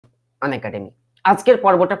আনএকাডেমি। আজকের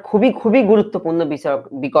পর্বটা খুবই খুবই গুরুত্বপূর্ণ বিষয়,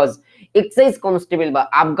 বিকজ এক্সাইজ কনস্টেবল বা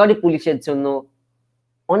আবগারি পুলিশের জন্য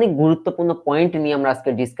অনেক গুরুত্বপূর্ণ পয়েন্ট নিয়ে আমরা আজকে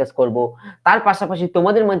ডিসকাস করব। তার পাশাপাশি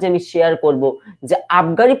তোমাদের মাঝে আমি শেয়ার করব যে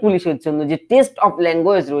আবগারি পুলিশের জন্য যে টেস্ট অফ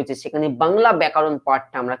ল্যাঙ্গুয়েজ রয়েছে সেখানে বাংলা ব্যাকরণ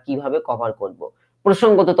পার্টটা আমরা কিভাবে কভার করব।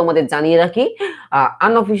 প্রসঙ্গত তোমাদের জানিয়ে রাখি,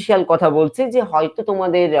 আনঅফিসিয়াল কথা বলছি যে হয়তো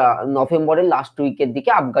তোমাদের নভেম্বরের লাস্ট উইকের দিকে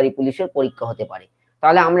আবগারি পুলিশের পরীক্ষা হতে পারে।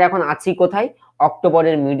 তাহলে আমরা এখন আছি কোথায়?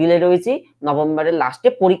 অক্টোবরের মিডিলে রয়েছি, নভেম্বরের লাস্টে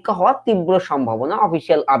পরীক্ষা হওয়ার তীব্র সম্ভাবনা,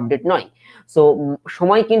 অফিসিয়াল আপডেট নয়। সো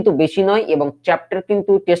সময় কিন্তু বেশি নয় এবং চ্যাপ্টার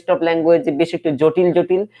কিন্তু টেস্ট অফ ল্যাঙ্গুয়েজ বেশ একটু জটিল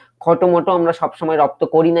জটিল, খটোমটো আমরা সবসময় রপ্ত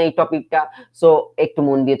করি না এই টপিকটা। সো একটু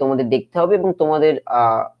মন দিয়ে তোমাদের দেখতে হবে এবং তোমাদের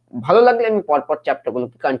ভালো লাগলে আমি পরপর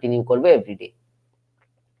চ্যাপ্টারগুলোকে কন্টিনিউ করবো everyday.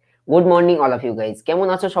 Good morning all of you guys, কেমন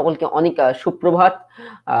আছো? সকলকে অনেক সুপ্রভাত,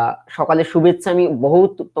 সকালে শুভেচ্ছা। আমি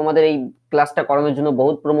বহুত তোমাদের এই ক্লাসটা করানোর জন্য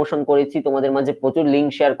বহুত প্রমোশন করেছি, তোমাদের মাঝে প্রচুর লিঙ্ক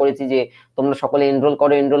শেয়ার করেছি যে তোমরা সকলে এনরোল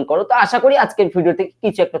করো। তো আশা করি আজকের ভিডিও থেকে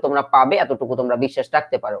কিছু একটা তোমরা পাবে, এতটুকু তোমরা বিশ্বাস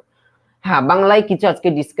রাখতে পারো। হ্যাঁ, বাংলায় কিছু আজকে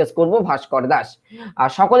ডিসকাস করব, ভাস্কর দাস।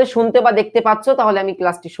 সকলে শুনতে বা দেখতে পাচ্ছ? তাহলে আমি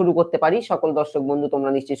ক্লাসটি শুরু করতে পারি। সকল দর্শক বন্ধু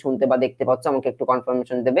তোমরা নিশ্চয়ই শুনতে বা দেখতে পাচ্ছ, আমাকে একটু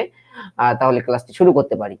কনফার্মেশন দেবে, তাহলে ক্লাসটি শুরু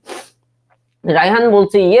করতে পারি। রায়হান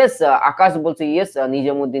বলছে ইয়েস, আকাশ বলছে yes,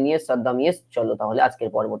 Nizamuddin yes, Saddam yes. চলো তাহলে আজকের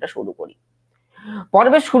পর্বটা শুরু করি।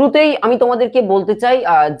 পর্বের শুরুতেই আমি তোমাদেরকে বলতে চাই,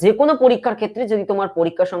 যে কোনো পরীক্ষার ক্ষেত্রে যদি তোমার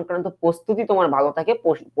পরীক্ষা সংক্রান্ত প্রস্তুতি তোমার ভালো থাকে,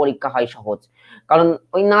 পরীক্ষা হয় সহজ। কারণ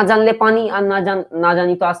ওই না জানলে পানি আর না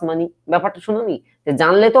জানি তো আসমানি, ব্যাপারটা শুনুনি, যে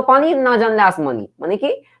জানলে তো পানি, না জানলে আসমানি। মানে কি,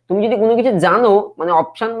 তুমি যদি কোনো কিছু জানো, মানে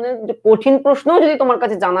অপশন, মানে কঠিন প্রশ্ন যদি তোমার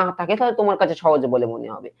কাছে জানা থাকে তাহলে তোমার কাছে সহজ বলে মনে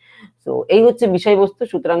হবে। তো এই হচ্ছে বিষয়বস্তু,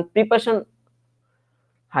 সুতরাং প্রিপারেশন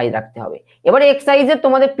হাই রাখতে হবে। এবারে এক্সারসাইজে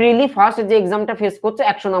তোমাদের প্রিলি ফার্স্ট যে এক্সামটা ফেস করছে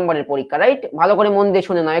 100 নম্বরের পরীক্ষা, রাইট? ভালো করে মন দিয়ে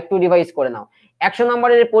শুনে নাও, একটু রিভাইজ করে নাও। 100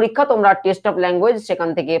 নম্বরের পরীক্ষা, তোমরা টেস্ট অফ ল্যাঙ্গুয়েজ সেখান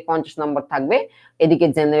থেকে 50 নম্বর থাকবে, এদিকে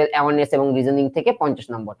জেনারেল অ্যাওয়ারনেস এবং রিজনিং থেকে 50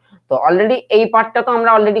 নম্বর। তো অলরেডি এই পার্টটা তো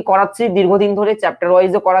আমরা অলরেডি করাচ্ছি দীর্ঘদিন ধরে, চ্যাপ্টার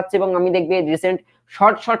ওয়াইজও করাচ্ছি, এবং আমি দেখবে রিসেন্ট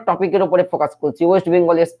শর্ট টপিকের উপরে ফোকাস করছি। ওয়েস্ট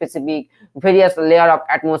বেঙ্গলের specific various layer of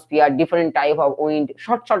atmosphere, different type of wind,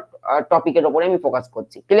 short টপিকের উপরে আমি ফোকাস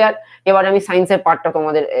করছি। ক্লিয়ার? এবার আমি সায়েন্সের পার্টটা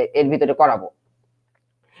তোমাদের এর ভিতরে করাবো।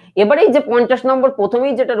 এবারে এই যে 50 নম্বর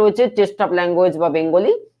প্রথমেই যেটা রয়েছে টেস্ট অফ ল্যাঙ্গুয়েজ বা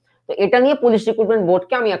বেঙ্গলি, তো এটা নিয়ে পুলিশ রিক্রুটমেন্ট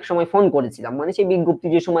বোর্ডকে আমি এক সময় ফোন করেছিলাম, মানে সেই বিজ্ঞপ্তি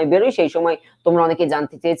যে সময় বেরোয় সেই সময় তোমরা অনেকে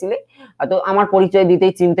জানতে চেয়েছিলে। তো আমার পরিচয়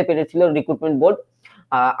দিতেই চিনতে পেরেছিল রিক্রুটমেন্ট বোর্ড।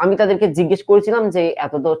 আমি তাদেরকে জিজ্ঞেস করেছিলাম যে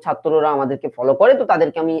এত তো ছাত্ররা আমাদেরকে ফলো করে, তো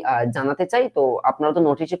তাদেরকে আমি জানাতে চাই, তো আপনারা তো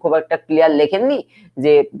নোটিশে খুব একটা ক্লিয়ার লেখেননি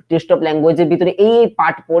যে টেস্ট অফ ল্যাঙ্গুয়েজের ভিতরে এই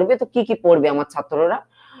পার্ট পড়বে, তো কি কি পড়বে আমার ছাত্ররা।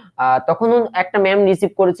 তখন একটা ম্যাম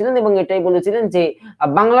রিসিভ করেছিলেন এবং এটাই বলেছিলেন যে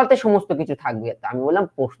বাংলাতে সমস্ত কিছু থাকবে। আমি বললাম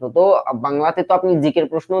প্রশ্ন তো বাংলাতে তো আপনি জিকের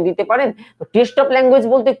প্রশ্নও দিতে পারেন, তো টেস্ট অফ ল্যাঙ্গুয়েজ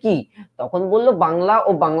বলতে কি? তখন বললো বাংলা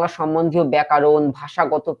ও বাংলা সম্বন্ধীয় ব্যাকরণ,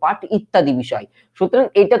 ভাষাগত পাঠ ইত্যাদি বিষয়। সুতরাং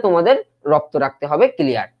এটা তোমাদের রপ্ত রাখতে হবে।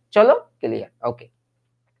 ক্লিয়ার? চলো, ক্লিয়ার, ওকে।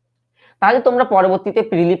 তাহলে তোমরা পরবর্তীতে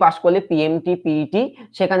প্রিলি পাস করলে পিএমটি পিইটি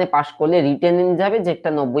সেখানে পাস করলে রিটেন যাবে, যেটা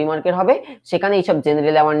 90 মার্কের হবে। সেখানে এইসব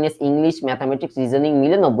general awareness, English, mathematics, reasoning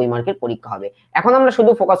মিলে 90 মার্কের পরীক্ষা হবে। এখন আমরা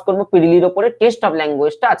শুধু ফোকাস করব প্রিলির উপরে, টেস্ট অফ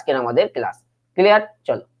ল্যাঙ্গুয়েজটা আজকের আমাদের ক্লাস। ক্লিয়ার?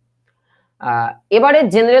 চলো, এবারে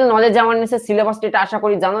জেনারেল নলেজ অ্যাওয়ারনেসের সিলেবাসটা এটা আশা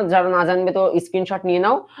করি জানো, যারা না জানবে তো স্ক্রিনশট নিয়ে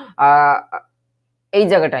নাও। এই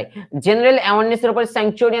জায়গাটায় জেনারেল অ্যাওয়ারনেস এর উপর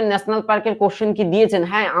স্যাংচুয়ারি এন্ড ন্যাশনাল পার্কের কোশ্চেন কি দিয়েছেন?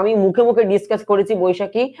 হ্যাঁ, আমি মুখে মুখে ডিসকাস করেছি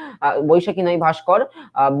বৈশাখী নয় ভাস্কর।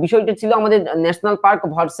 বিষয়টা ছিল আমাদের ন্যাশনাল পার্ক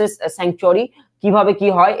ভার্সেস স্যাংচুয়ারি কিভাবে কি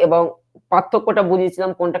হয়, এবং পার্থক্যটা বুঝিয়েছিলাম,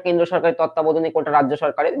 কোনটা কেন্দ্র সরকারের তত্ত্বাবধানে, কোনটা রাজ্য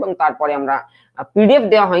সরকারের, এবং তারপরে আমরা পিডিএফ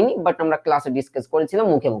দেওয়া হয়নি, বাট আমরা ক্লাসে ডিসকাস করেছিলাম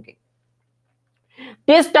মুখে মুখে।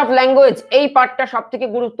 টেস্ট অফ ল্যাঙ্গুয়েজ এই পার্টটা সবথেকে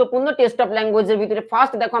গুরুত্বপূর্ণ। টেস্ট অফ ল্যাঙ্গুয়েজের ভিতরে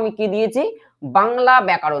ফার্স্ট দেখো আমি কি দিয়েছি, বাংলা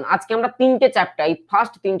ব্যাকরণ। আজকে আমরা 3টে চ্যাপ্টার, এই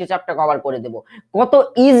ফার্স্ট 3টে চ্যাপ্টার কভার করে দেব। কত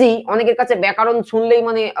ইজি, অনেকের কাছে ব্যাকরণ শুনলেই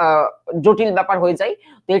মানে জটিল ব্যাপার হয়ে যায়।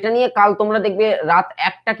 তো এটা নিয়ে কাল তোমরা দেখবে রাত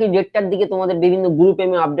 1টা কি 1:30টার দিকে তোমাদের বিভিন্ন গ্রুপে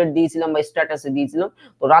আমি আপডেট দিয়েছিলাম বা স্ট্যাটাসে দিয়েছিলাম।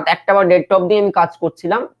 তো রাত 1টা বা 1:30টা অবধি আমি কাজ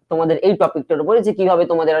করছিলাম তোমাদের এই টপিকটার উপরে, যে কিভাবে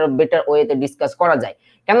তোমাদের আরো বেটার ওয়েতে ডিসকাস করা যায়।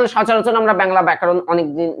 কেন সচরাচর আমরা বাংলা ব্যাকরণ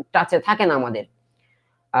অনেকদিন টাচে থাকে না আমাদের।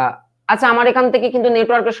 আচ্ছা, আমার এখান থেকে কিন্তু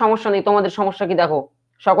নেটওয়ার্কের সমস্যা নেই, তোমাদের সমস্যা কি দেখো?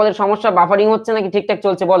 সকলের সমস্যা, বাফারিং হচ্ছে নাকি ঠিকঠাক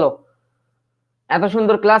চলছে বলো? এত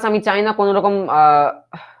সুন্দর ক্লাস, আমি চাই না কোনো রকম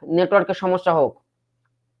নেটওয়ার্কের সমস্যা হোক।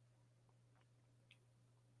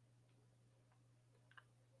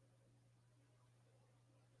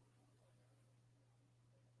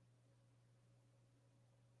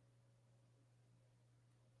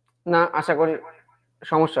 না, আশা করি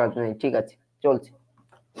সমস্যা নেই, ঠিক আছে, চলছে।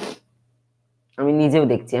 আমি নিজেও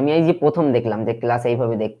দেখছি, আমি এই যে প্রথম দেখলাম যে ক্লাস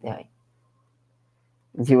এইভাবে দেখতে হয়,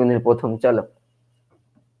 জীবনের প্রথম। চলো,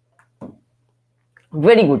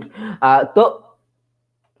 ভেরি গুড। তো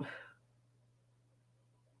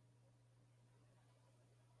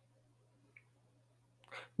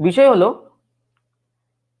বিষয় হলো,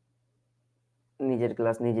 নিজের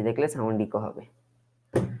ক্লাস নিজে দেখলে সাউন্ড ইকো হবে।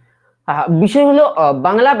 বিষয় হলো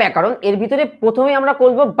বাংলা ব্যাকরণ। এর ভিতরে প্রথমে আমরা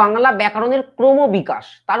করব বাংলা ব্যাকরণের ক্রমবিকাশ।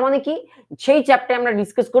 তার মানে কি, সেই চ্যাপ্টারে আমরা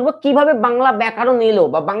ডিসকাস করব কিভাবে বাংলা ব্যাকরণ এলো,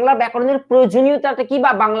 বা বাংলা ব্যাকরণের প্রয়োজনীয়তাটা কি,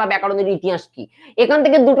 বা বাংলা ব্যাকরণের ইতিহাস কি। এখান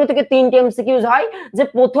থেকে 2 থেকে 3টে এমসিকিউজ হয়, যে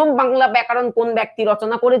প্রথম বাংলা ব্যাকরণ কোন ব্যক্তি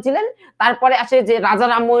রচনা করেছিলেন, তারপরে আসে যে রাজা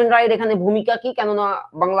রামমোহন রায়ের এখানে ভূমিকা কি, কেননা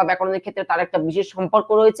বাংলা ব্যাকরণের ক্ষেত্রে তার একটা বিশেষ সম্পর্ক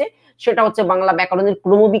রয়েছে, সেটা হচ্ছে বাংলা ব্যাকরণের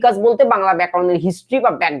ক্রমবিকাশ বলতে বাংলা ব্যাকরণের হিস্ট্রি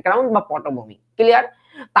বা ব্যাকগ্রাউন্ড বা পটভূমি। ক্লিয়ার?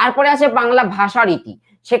 তারপরে আসে বাংলা ভাষা রীতি,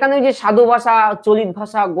 সেখানে ওই যে সাধু ভাষা, চলিত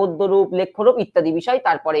ভাষা, গদ্যরূপ, লেখ্যরূপ ইত্যাদি বিষয়।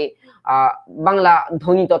 তারপরে বাংলা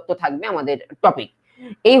ধ্বনিতত্ত্ব থাকবে আমাদের টপিক।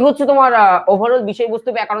 এই হচ্ছে তোমার ওভারঅল বিষয়বস্তু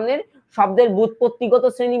ব্যাকরণের। শব্দের ব্যুৎপত্তিগত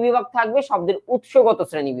শ্রেণী বিভাগ থাকবে, শব্দের উৎসগত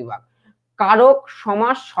শ্রেণী বিভাগ, কারক,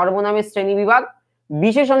 সমাস, সর্বনামের শ্রেণী বিভাগ,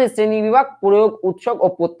 বিশেষণের শ্রেণী বিভাগ, প্রয়োগ, উৎসক ও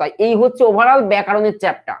প্রত্যয়। এই হচ্ছে ওভারঅল ব্যাকরণের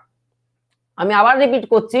চ্যাপ্টার। আমি আবার রিপিট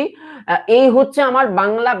করছি, এই হচ্ছে আমার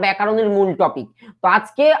বাংলা ব্যাকরণের মূল টপিক। তো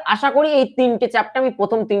আজকে আশা করি এই 3টে চ্যাপ্টার আমি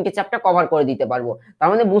প্রথম 3টে চ্যাপ্টার কভার করে দিতে পারবো। তার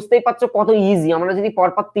মানে বুঝতেই পারছো কত ইজি। আমরা যদি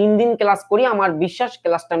পরপর 3 দিন ক্লাস করি, আমার বিশ্বাস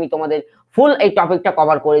ক্লাসটা আমি তোমাদের ফুল এই টপিকটা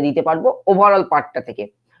কভার করে দিতে পারবো ওভারঅল পার্টটা থেকে।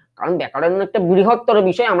 কারণ ব্যাকরণ একটা বৃহত্তর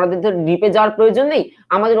বিষয়, আমাদের ডিপে যাওয়ার প্রয়োজন নেই,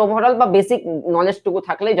 আমাদের ওভারঅল বা বেসিক নলেজটুকু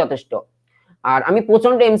থাকলেই যথেষ্ট। আর আমি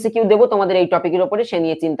প্রচন্ড এমসিকিউ দেবো তোমাদের এই টপিকের উপরে, সে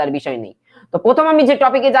নিয়ে চিন্তার বিষয় নেই। তো প্রথম আমি যে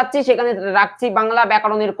টপিকে যাচ্ছি সেখানে রাখছি বাংলা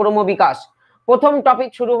ব্যাকরণের ক্রমবিকাশ। প্রথম টপিক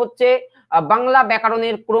শুরু হচ্ছে বাংলা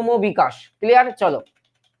ব্যাকরণের ক্রমবিকাশ। ক্লিয়ার? চলো।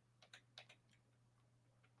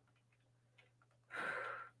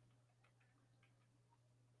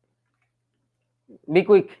 Be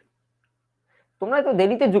quick. তোমরা তো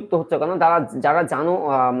দেরিতে যুক্ত হচ্ছ কেন? যারা জানো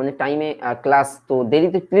মানে টাইমে ক্লাস, তো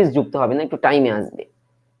দেরিতে প্লিজ যুক্ত হবে না, একটু টাইমে আসবে।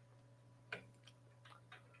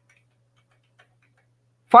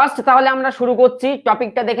 ফার্স্ট তাহলে আমরা শুরু করছি,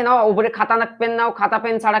 টপিকটা দেখে নাও। উপরে খাতা পেন নাও, খাতা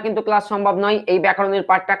পেন ছাড়া কিন্তু ক্লাস সম্ভব নয় এই ব্যাকরণের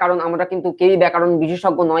পার্টটা, কারণ আমরা কিন্তু কেউই ব্যাকরণ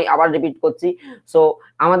বিশেষজ্ঞ নয়। আবার রিপিট করছি, সো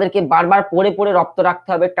আমাদেরকে বারবার পড়ে পড়ে রপ্ত রাখতে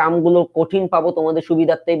হবে। টার্মগুলো কঠিন পাবো, তোমাদের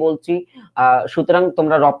সুবিধার্থেই বলছি। সুতরাং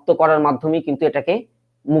তোমরা রপ্ত করার মাধ্যমে কিন্তু এটাকে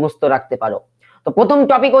মুখস্থ রাখতে পারো। তো প্রথম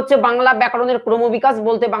টপিক হচ্ছে বাংলা ব্যাকরণের ক্রমবিকাশ,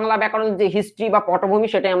 বলতে বাংলা ব্যাকরণের যে হিস্ট্রি বা পটভূমি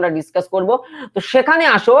সেটাই আমরা ডিসকাস করব। তো সেখানে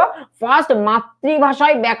আসো, ফার্স্ট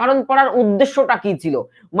মাতৃভাষায় ব্যাকরণ পড়ার উদ্দেশ্যটা কি ছিল।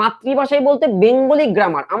 মাতৃভাষায় বলতে বেঙ্গলি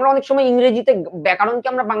গ্রামার। আমরা অনেক সময় ইংরেজিতে ব্যাকরণকে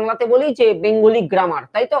আমরা বাংলাতে বলি যে বেঙ্গলি গ্রামার,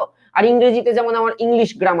 তাই তো? আর ইংরেজিতে যেমন আমার ইংলিশ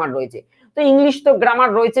গ্রামার রয়েছে। তো ইংলিশ তো গ্রামার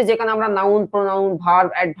রয়েছে, যেখানে আমরা নাউন, প্রোনাউন, ভার্ব,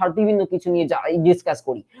 অ্যাডভার্ব বিভিন্ন কিছু নিয়ে ডিসকাস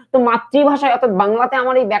করি। তো মাতৃভাষায় অর্থাৎ বাংলাতে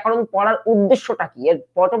আমার এই ব্যাকরণ পড়ার উদ্দেশ্যটা কি, এর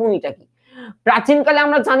পটভূমিটা কি। প্রাচীনকালে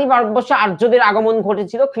আমরা জানি ভারতবর্ষে আর্যদের আগমন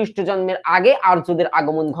ঘটেছিল, খ্রিস্ট জন্মের আগে আর্যদের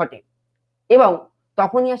আগমন ঘটে, এবং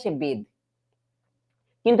তখনই আসে বেদ।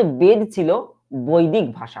 কিন্তু বেদ ছিল বৈদিক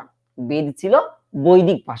ভাষা, বেদ ছিল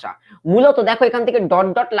বৈদিক ভাষা। মূলত দেখো এখান থেকে ডট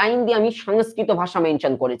ডট লাইন দিয়ে আমি সংস্কৃত ভাষা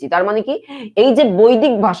মেনশন করেছি। তার মানে কি, এই যে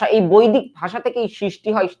বৈদিক ভাষা, এই বৈদিক ভাষা থেকেই সৃষ্টি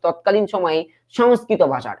হয় তৎকালীন সময়ে সংস্কৃত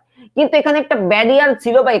ভাষার। কিন্তু এখানে একটা ব্যারিয়ার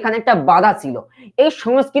ছিল, বা এখানে একটা বাধা ছিল। এই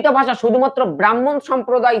সংস্কৃত ভাষা শুধুমাত্র ব্রাহ্মণ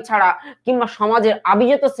সম্প্রদায় ছাড়া কিংবা সমাজের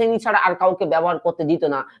আভিজাত শ্রেণী ছাড়া আর কাউকে ব্যবহার করতে দিত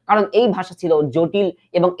না, কারণ এই ভাষা ছিল জটিল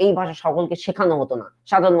এবং এই ভাষা সকলকে শেখানো হতো না,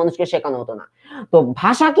 সাধারণ মানুষকে শেখানো হতো না। তো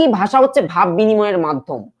ভাষা কি? ভাষা হচ্ছে ভাব বিনিময়ের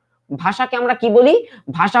মাধ্যম। ভাষাকে আমরা কি বলি?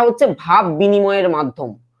 ভাষা হচ্ছে ভাব বিনিময়ের মাধ্যম,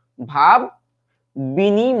 ভাব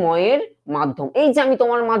বিনিময়ের মাধ্যম। এই যে আমি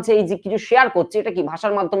তোমার মাঝে এই যে কিছু শেয়ার করছি, এটা কি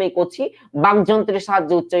ভাষার মাধ্যমেই করছি। বাকযন্ত্রের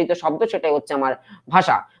সাহায্যে উচ্চারিত শব্দ, সেটাই হচ্ছে আমার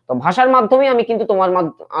ভাষা। তো ভাষার মাধ্যমে আমি কিন্তু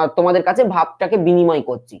তোমাদের কাছে ভাবটাকে বিনিময়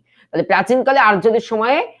করছি। তাহলে প্রাচীনকালে আর্যদের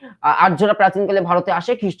সময়ে, আর্যরা প্রাচীনকালে ভারতে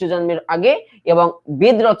আসে খ্রিস্ট জন্মের আগে, এবং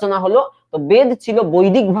বেদ রচনা হলো। তো বেদ ছিল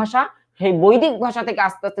বৈদিক ভাষা। সেই বৈদিক ভাষা থেকে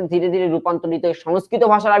আস্তে আস্তে ধীরে ধীরে রূপান্তরিত সংস্কৃত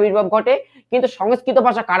ভাষার আবির্ভাব ঘটে। কিন্তু সংস্কৃত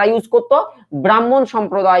ভাষা কারা ইউজ করতো? ব্রাহ্মণ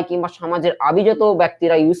সম্প্রদায় কিংবা সমাজের আভিজাত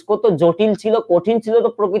ব্যক্তিরা ইউজ করতো। জটিল ছিল, কঠিন ছিল তো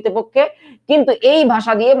প্রকৃতপক্ষে, কিন্তু এই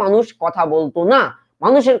ভাষা দিয়ে মানুষ কথা বলতো না।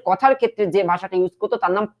 মানুষের কথার ক্ষেত্রে যে ভাষাটা ইউজ করতো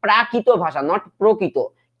তার নাম প্রাকৃত ভাষা, নট প্রকৃত।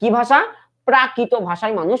 কি ভাষা? প্রাকৃত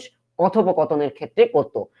ভাষায় মানুষ কথোপকথনের ক্ষেত্রে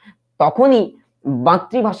করত। তখনই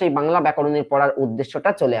মাতৃভাষায় বাংলা ব্যাকরণের পড়ার উদ্দেশ্যটা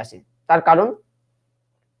চলে আসে। তার কারণ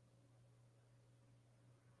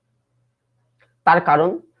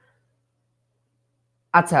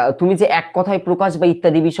আচ্ছা, তুমি যে এক কথায় প্রকাশ বা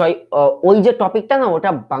ইত্যাদি বিষয়, ওই যে টপিকটা না,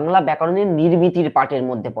 ওটা বাংলা ব্যাকরণের নির্মিতির পাঠের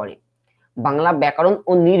মধ্যে পড়ে। বাংলা ব্যাকরণ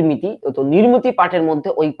ও নির্মিতি, তো নির্মিতি পাঠের মধ্যে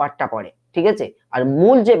ওই পাঠটা পড়ে, ঠিক আছে? আর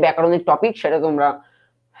মূল যে ব্যাকরণের টপিক সেটা তোমরা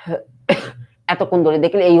এতক্ষণ ধরে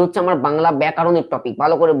দেখলে এই হচ্ছে আমার বাংলা ব্যাকরণের টপিক,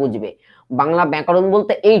 ভালো করে বুঝবে। বাংলা ব্যাকরণ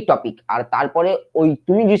বলতে এই টপিক, আর তারপরে ওই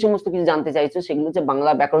তুমি যে সমস্ত কিছু জানতে চাইছো সেগুলো হচ্ছে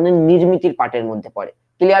বাংলা ব্যাকরণের নির্মিতির পার্টের মধ্যে পড়ে।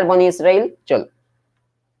 ক্লিয়ার বনি ইসরাইল? চল,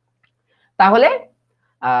 তাহলে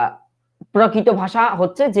প্রকৃত ভাষা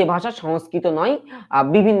হচ্ছে যে ভাষা সংস্কৃত নয়,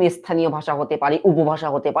 বিভিন্ন স্থানীয় ভাষা হতে পারে, উপভাষা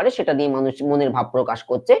হতে পারে, সেটা দিয়ে মানুষ মনের ভাব প্রকাশ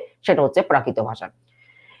করছে, সেটা হচ্ছে প্রাকৃত ভাষা।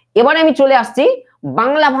 এবারে আমি চলে আসছি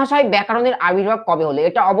বাংলা ভাষায় ব্যাকরণের আবির্ভাব কবে হলো।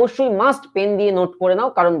 এটা অবশ্যই মাস্ট পেন দিয়ে নোট করে নাও,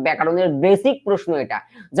 কারণ ব্যাকরণের বেসিক প্রশ্ন এটা।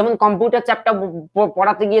 যেমন কম্পিউটার চ্যাপ্টার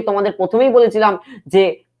পড়াতে গিয়ে তোমাদের প্রথমেই বলেছিলাম যে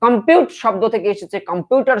কম্পিউট শব্দ থেকে এসেছে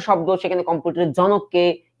কম্পিউটার শব্দ, সেখানে কম্পিউটারের জনক কে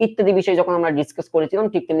ইত্যাদি বিষয় যখন আমরা ডিসকাস করেছিলাম,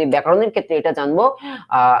 ঠিক তেমনি ব্যাকরণের ক্ষেত্রে এটা জানবো।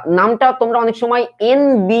 নামটা তোমরা অনেক সময়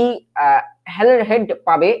এন.বি. হেড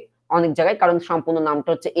পাবে অনেক জায়গায়, কারণ সম্পূর্ণ নামটা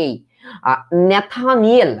হচ্ছে এই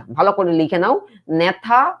ন্যাথানিয়েল, ভালো করে লিখে নাও,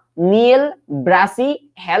 ন্যাথানিয়েল ব্রাসি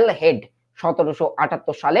হেড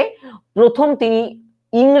 1778 সালে প্রথম তিনি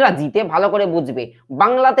ইংরাজিতে, ভালো করে বুঝবে,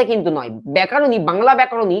 বাংলাতে কিন্তু নয়, ব্যাকরণী বাংলা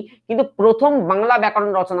ব্যাকরণী, কিন্তু প্রথম বাংলা ব্যাকরণ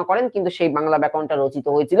রচনা করেন, কিন্তু সেই বাংলা ব্যাকরণটা রচিত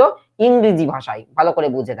হয়েছিল ইংরেজি ভাষায়, ভালো করে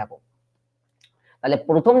বুঝে থাকো। তাহলে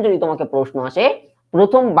প্রথম যদি তোমাকে প্রশ্ন আসে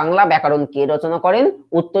প্রথম বাংলা ব্যাকরণ কে রচনা করেন,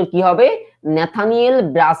 উত্তর কি হবে? Nathaniel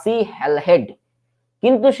Brassey head.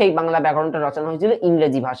 কিন্তু সেই বাংলা ব্যাকরণটা রচনা হয়েছিল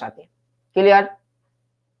ইংরেজি ভাষাতে। ক্লিয়ার?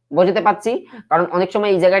 বুঝতে পারছি? কারণ অনেক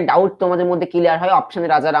সময় এই জায়গায় ডাউট তোমাদের মধ্যে ক্লিয়ার হয়, অপশনে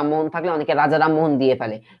রাজা রামমোহন থাকলে অনেকে রাজা রামমোহন দিয়ে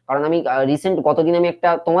ফেলে। কারণ আমি রিসেন্ট গতদিন আমি একটা,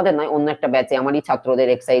 তোমাদের নয় অন্য একটা ব্যাচে আমারই ছাত্রদের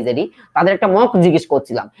এক্সাইজেরই, তাদের একটা মক জিজ্ঞেস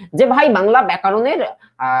করছিলাম যে ভাই বাংলা ব্যাকরণের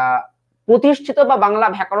প্রতিষ্ঠিত বা বাংলা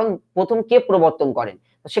ব্যাকরণ প্রথম কে প্রবর্তন করেন,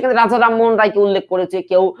 সেখানে রাজা রামমোহন রায়কে উল্লেখ করেছে,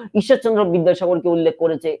 কেউ ঈশ্বরচন্দ্র বিদ্যাসাগরকে উল্লেখ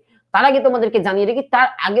করেছে। তার আগে তোমাদেরকে জানিয়ে রেখি, তার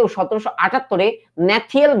আগেও 1778-এ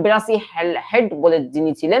ন্যাথিয়েল ব্রাসি হেড বলে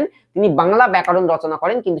যিনি ছিলেন, তিনি বাংলা ব্যাকরণ রচনা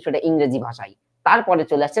করেন, কিন্তু সেটা ইংরেজি ভাষায়। তারপরে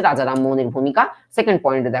চলে আসছে রাজা রামমোহনের ভূমিকা। সেকেন্ড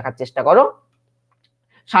পয়েন্টে দেখার চেষ্টা করো,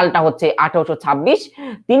 সালটা হচ্ছে 1826।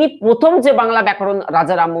 তিনি প্রথম যে বাংলা ব্যাকরণ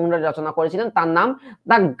রাজা রামমোহন রায় রচনা করেছিলেন তার নাম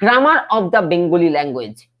the grammar of the Bengali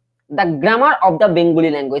language. The grammar of the Bengali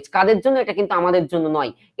language কাদের জন্য? এটা কিন্তু আমাদের জন্য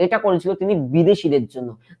নয়, এটা করেছিল তিনি বিদেশিদের জন্য,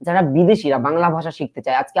 যারা বিদেশিরা বাংলা ভাষা শিখতে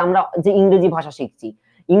চায়। আজকে আমরা যে ইংরেজি ভাষা শিখছি,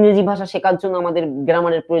 ইংরেজি ভাষা শেখার জন্য আমাদের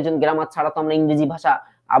গ্রামারের প্রয়োজন, গ্রামার ছাড়া তো আমরা ইংরেজি ভাষা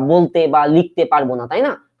বলতে বা লিখতে পারবো না, তাই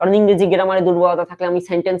না? কারণ ইংরেজি গ্রামারে দুর্বলতা থাকলে আমি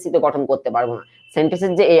সেন্টেন্সই তো গঠন করতে পারবো না।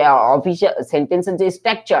 সেন্টেন্সের যে অফিশিয়াল সেন্টেন্সের যে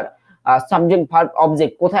স্ট্রাকচার, সাবজেক্ট ভার্ব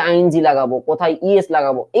অবজেক্ট, কোথায় আইএনজি লাগাবো, কোথায় ইএস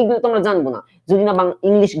লাগাবো, এইগুলো তো আমরা জানবো না যদি না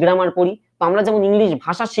ইংলিশ গ্রামার পড়ি। তো আমরা যেমন ইংলিশ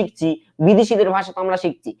ভাষা শিখছি, বিদেশিদের ভাষা তো আমরা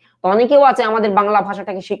শিখছি, তো অনেকেও আছে আমাদের বাংলা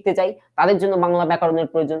ভাষাটাকে শিখতে চাই, তাদের জন্য বাংলা ব্যাকরণের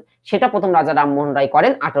প্রয়োজন। সেটা প্রথম রাজা রামমোহন রায়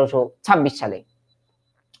করেন 1826 সালে।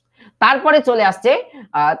 তারপরে চলে আসছে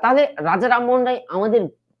তাহলে রাজা রামমোহন রায় আমাদের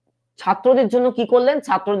ছাত্রদের জন্য কি করলেন?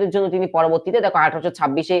 ছাত্রদের জন্য তিনি পরবর্তীতে দেখো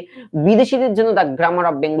 1826-এ বিদেশিদের জন্য the grammar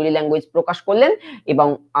of Bengali language প্রকাশ করলেন, এবং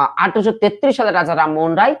 1833 সালে রাজা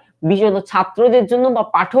রামমোহন রায় বিশেষত ছাত্রদের জন্য বা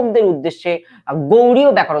পাঠকদের উদ্দেশ্যে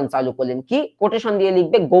গৌড়ীয় ব্যাকরণ চালু করলেন। কি কোটেশন দিয়ে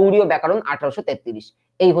লিখবে? গৌড়ীয় ব্যাকরণ 1833।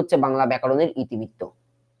 এই হচ্ছে বাংলা ব্যাকরণের ইতিবৃত্ত।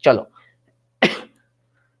 চলো,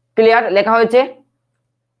 ক্লিয়ার লেখা হয়েছে?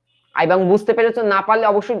 এবং বুঝতে পেরেছো? না পারলে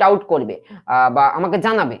অবশ্যই ডাউট করবে বা আমাকে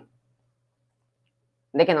জানাবে।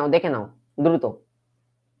 দেখে নাও দেখে নাও দ্রুত।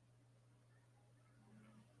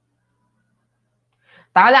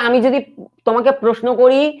 তাহলে আমি যদি তোমাকে প্রশ্ন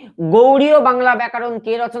করি গৌড়ীয় বাংলা ব্যাকরণ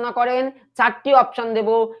কে রচনা করেন, চারটি অপশন দেব,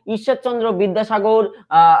 ঈশ্বরচন্দ্র বিদ্যাসাগর,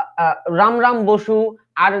 রামরাম বসু,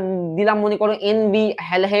 আর দিলাম মনে করো এন.বি.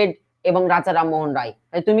 হেড এবং রাজা রামমোহন রায়।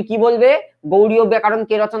 তুমি কি বলবে? গৌড়ীয় ব্যাকরণ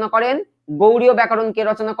কে রচনা করেন? গৌড়ীয় ব্যাকরণ কে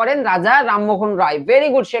রচনা করেন? রাজা Rammohan Roy. Very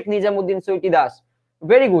good Sheikh Nizamuddin Sweety Das,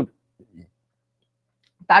 very good.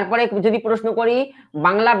 তারপরে যদি প্রশ্ন করি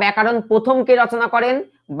বাংলা ব্যাকরণ প্রথম কে রচনা করেন,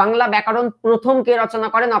 বাংলা ব্যাকরণ প্রথম কে রচনা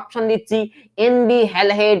করেন, অপশন দিচ্ছি NB.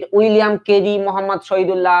 Head, William Carey, Mohammad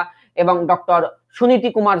Shahidullah এবং ডক্টর সুনীতি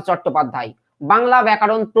কুমার চট্টোপাধ্যায়। বাংলা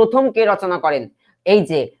ব্যাকরণ প্রথম কে রচনা করেন? এই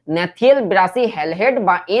যে ন্যাথিয়েল ব্রাসি হেড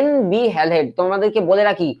বা এন.বি. হেড। তোমাদেরকে বলে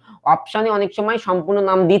রাখি অপশনে অনেক সময় সম্পূর্ণ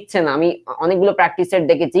নাম দিচ্ছে না, আমি অনেকগুলো প্র্যাকটিস সেট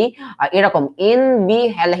দেখেছি এরকম এন.বি.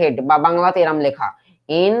 হেড বা বাংলাতে এরকম লেখা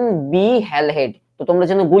এন.বি. হেড, তো তোমরা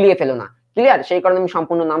যেন গুলিয়ে ফেলো না। ক্লিয়ার? সেই কারণে আমি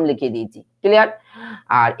সম্পূর্ণ নাম লিখিয়ে দিয়েছি। ক্লিয়ার?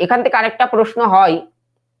 আর এখান থেকে আরেকটা প্রশ্ন হয়,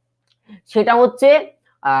 সেটা হচ্ছে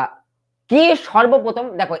কে সর্বপ্রথম,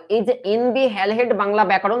 দেখো এই যে এন.বি. হেড বাংলা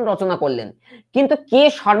ব্যাকরণ রচনা করলেন, কিন্তু কে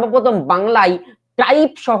সর্বপ্রথম বাংলায়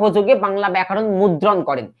টাইপ সহযোগে বাংলা ব্যাকরণ মুদ্রণ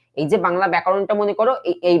করেন? এই যে বাংলা ব্যাকরণটা মনে করো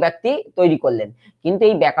এই ব্যক্তি তৈরি করলেন, কিন্তু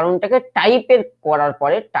এই ব্যাকরণটাকে টাইপ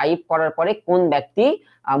করার পরে কোন ব্যক্তি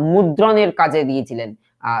মুদ্রণের কাজে দিয়েছিলেন?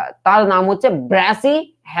 তার নাম হচ্ছে ব্রাসি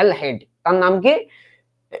হেড। তার নাম কি?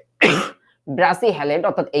 ব্রাসি হ্যালহেড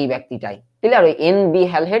অর্থাৎ এই ব্যক্তিটাই, ক্লিয়ার। ওই এনবি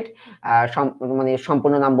হ্যালহেড মানে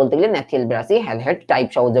সম্পূর্ণ নাম বলতে গেলে ন্যাথিয়েল ব্রাসি হ্যালহেড টাইপ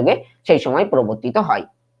সহযোগে সেই সময় প্রবর্তিত হয়।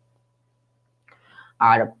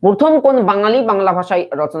 আর প্রথম কোন বাঙালি বাংলা ভাষায়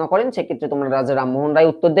রচনা করেন, সেক্ষেত্রে তোমরা রাজা রামমোহন রায়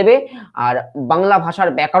উত্তর দেবে। আর বাংলা ভাষার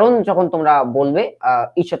ব্যাকরণ যখন তোমরা বলবে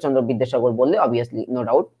ঈশ্বরচন্দ্র বিদ্যাসাগর বললে অবভিয়াসলি নো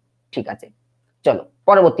ডাউট, ঠিক আছে। চলো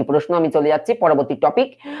পরবর্তী প্রশ্ন আমি চলে যাচ্ছি, পরবর্তী টপিক।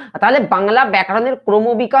 তাহলে বাংলা ব্যাকরণের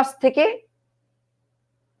ক্রমবিকাশ থেকে,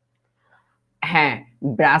 হ্যাঁ,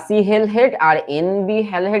 ব্রাসি হ্যালহেড আর এনবি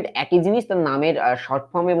হ্যালহেড একই জিনিস, তার নামের শর্ট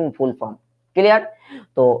ফর্ম এবং ফুল ফর্ম, ক্লিয়ার।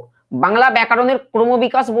 তো বাংলা ব্যাকরণের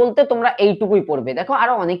ক্রমবিকাশ বলতে তোমরা এইটুকুই পড়বে। দেখো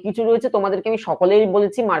আরো অনেক কিছু রয়েছে, তোমাদেরকে আমি সকলেই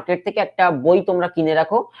বলেছি মার্কেট থেকে একটা বই তোমরা কিনে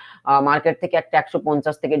রাখো। মার্কেট থেকে একটা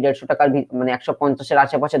 150 থেকে 150 টাকার মানে 150-এর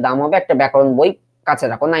আশেপাশে দাম হবে একটা ব্যাকরণ বই কাছে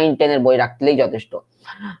রাখো, 9-10 এর বই রাখলেই যথেষ্ট।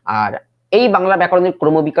 আর এই বাংলা ব্যাকরণের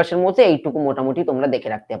ক্রমবিকাশের মধ্যে এইটুকু মোটামুটি তোমরা দেখে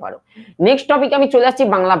রাখতে পারো। নেক্সট টপিক আমি চলে আসছি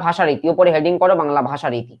বাংলা ভাষা রীতি, উপরে হেডিং করো বাংলা ভাষা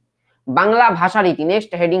রীতি। বাংলা ভাষা রীতি,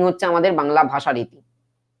 নেক্সট হেডিং হচ্ছে আমাদের বাংলা ভাষা রীতি,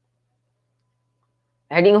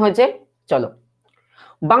 হেডিং হয়েছে। চলো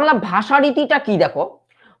বাংলা ভাষা রীতিটা কি, দেখো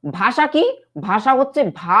ভাষা কি, ভাষা হচ্ছে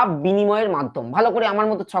ভাব বিনিময়ের মাধ্যম। ভালো করে আমার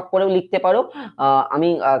মতো ছক করেও লিখতে পারো। আমি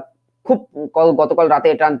খুব গতকাল রাতে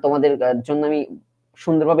এটা তোমাদের জন্য আমি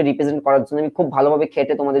সুন্দরভাবে রিপ্রেজেন্ট করার জন্য আমি খুব ভালোভাবে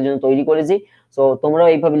খেটে তোমাদের জন্য তৈরি করেছি, তো তোমরাও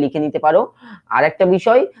এইভাবে লিখে নিতে পারো। আর একটা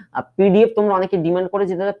বিষয়, পিডিএফ তোমরা অনেকে ডিমান্ড করে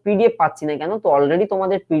যে দাদা পিডিএফ পাচ্ছি না কেন, তো অলরেডি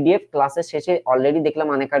তোমাদের পিডিএফ ক্লাসের শেষে অলরেডি দেখলাম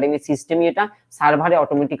আনএকাডেমি সিস্টেমে এটা সার্ভারে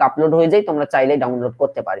অটোমেটিক আপলোড হয়ে যায়, তোমরা চাইলে ডাউনলোড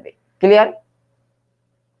করতে পারবে, ক্লিয়ার।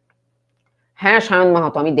 হ্যাঁ সায়ন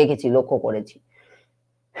মাহাতো, আমি দেখেছি, লক্ষ্য করেছি,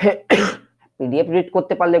 পিডিএফ রিড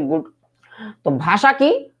করতে পারলে গুড। তো ভাষা কি,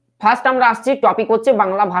 ফার্স্ট আমরা আসছি, টপিক হচ্ছে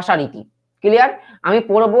বাংলা ভাষা রীতি, ক্লিয়ার। আমি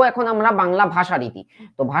পড়বো এখন আমরা বাংলা ভাষা রীতি।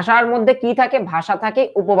 তো ভাষার মধ্যে কি থাকে, ভাষা থাকে,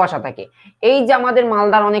 উপভাষা থাকে। এই যে আমাদের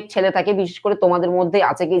মালদার অনেক ছেলে থাকে, বিশেষ করে তোমাদের মধ্যে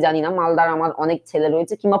আছে কি জানি না, মালদার আমার অনেক ছেলে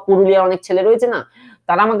রয়েছে, কিংবা পুরুলিয়ার অনেক ছেলে রয়েছে না,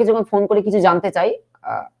 তারা আমাকে যখন ফোন করে কিছু জানতে চাই,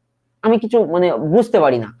 আমি কিছু মানে বুঝতে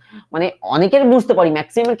পারি না, মানে অনেকের বুঝতে পারি,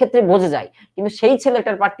 ম্যাক্সিমামের ক্ষেত্রে বোঝা যায়, কিন্তু সেই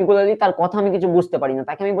ছেলেটার পার্টিকুলারলি তার কথা আমি কিছু বুঝতে পারি না,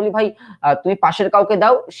 তাকে আমি বলি ভাই তুমি পাশের কাউকে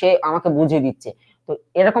দাও, সে আমাকে বুঝিয়ে দিচ্ছে। তো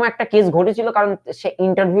এরকম একটা কেস ঘটেছিল, কারণ সে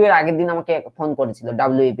ইন্টারভিউ এর আগের দিন আমাকে ফোন করেছিল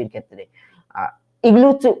ডাব্লিউবিপির ক্ষেত্রে। এগুলো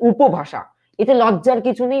হচ্ছে উপভাষা, এতে লজ্জার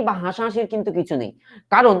কিছু নেই বা হাসাহাসির কিন্তু কিছু নেই,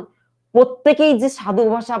 কারণ প্রত্যেকেই যে সাধু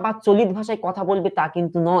ভাষা বা চলিত ভাষায় কথা বলবে তা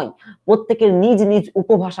কিন্তু নয়, প্রত্যেকের নিজ নিজ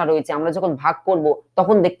উপভাষা রয়েছে। আমরা যখন ভাগ করব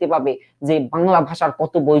তখন দেখতে পাবে যে বাংলা ভাষার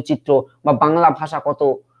কত বৈচিত্র্য, বা বাংলা ভাষা কত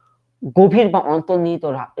গভীর বা অন্তর্নিহিত,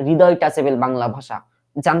 হৃদয় টাচেবল বাংলা ভাষা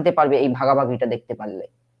জানতে পারবে এই ভাগাভাগিটা দেখতে পারলে।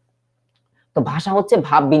 তো ভাষা হচ্ছে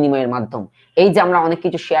ভাব বিনিময়ের মাধ্যম, এই যে আমরা অনেক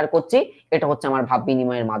কিছু শেয়ার করছি, এটা হচ্ছে আমার ভাব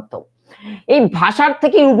বিনিময়ের মাধ্যম। এই ভাষার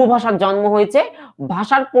থেকে উপভাষার জন্ম হয়েছে,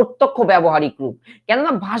 ভাষার প্রত্যক্ষ ব্যবহারিক রূপ।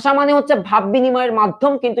 কেননা ভাষা মানে হচ্ছে ভাব বিনিময়ের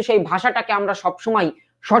মাধ্যম, কিন্তু সেই ভাষাটাকে আমরা সবসময়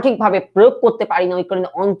সঠিকভাবে প্রয়োগ করতে পারি না, ওই কারণে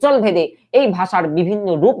অঞ্চল ভেদে এই ভাষার বিভিন্ন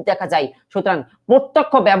রূপ দেখা যায়। সুতরাং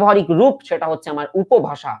প্রত্যক্ষ ব্যবহারিক রূপ সেটা হচ্ছে আমার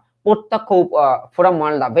উপভাষা, প্রত্যক্ষ forum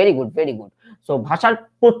Malda, very good very good. So ভাষার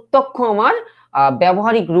প্রত্যক্ষ আমার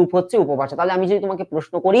ব্যবহারিক রূপ হচ্ছে উপভাষা। তাহলে আমি যদি তোমাকে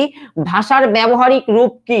প্রশ্ন করি ভাষার ব্যবহারিক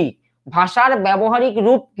রূপ কি, ভাষার ব্যবহারিক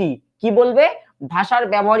রূপ কি, কি বলবে? ভাষার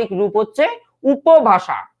ব্যবহারিক রূপ হচ্ছে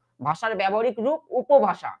উপভাষা, ভাষার ব্যবহারিক রূপ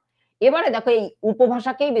উপভাষা। এবারে দেখো এই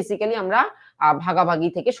উপভাষাকেই বেসিক্যালি আমরা ভাগাভাগি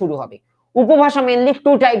থেকে শুরু হবে। উপভাষা মেইনলি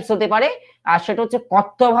টু টাইপস হতে পারে, আর সেটা হচ্ছে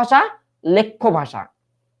কথ্য ভাষা, লেখ্য ভাষা।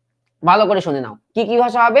 ভালো করে শুনে নাও কি কি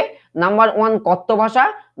ভাষা হবে। নাম্বার 1 কথ্য ভাষা,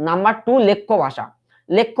 নাম্বার 2 লেখ্য ভাষা।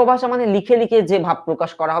 লেখ্য ভাষা মানে লিখে লিখে যে ভাব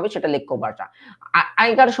প্রকাশ করা হবে সেটা লেখ্য ভাষা।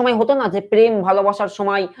 আগেকার সময় হতো না যে প্রেম ভালোবাসার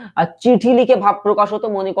সময় চিঠি লিখে ভাব প্রকাশ হতো,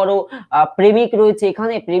 মনে করো প্রেমিক রয়েছে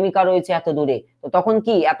এখানে, প্রেমিকা রয়েছে এত দূরে, তো তখন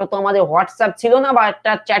কি এত তো আমাদের হোয়াটসঅ্যাপ ছিল না, বা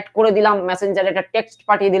একটা চ্যাট করে দিলাম মেসেঞ্জারে, একটা টেক্সট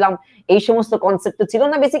পাঠিয়ে দিলাম, এই সমস্ত কনসেপ্ট ছিল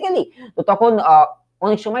না বেসিক্যালি। তো তখন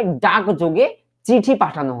অনেক সময় ডাক যোগে চিঠি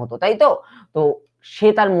পাঠানো হতো, তাই তো। তো সে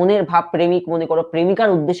তার মনের ভাব, প্রেমিক মনে করো প্রেমিকার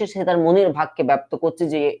উদ্দেশ্যে সে তার মনের ভাবকে ব্যক্ত করছে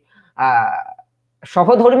যে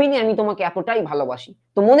সহধর্মিনী আমি তোমাকে এতটাই ভালোবাসি,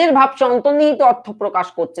 তো মনের ভাব সে অন্তর্নিহিত অর্থ প্রকাশ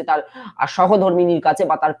করছে তার সহধর্মিনীর কাছে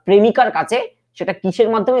বা তার প্রেমিকার কাছে, সেটা কিসের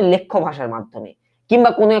মাধ্যমে? লেখ্য ভাষার মাধ্যমে। কিংবা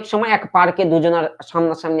কোনো এক সময় এক পার্কে দুজনের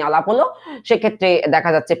সামনাসামনি আলাপ হলো, সেক্ষেত্রে দেখা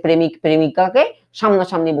যাচ্ছে প্রেমিক প্রেমিকাকে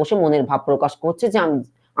সামনাসামনি বসে মনের ভাব প্রকাশ করছে যে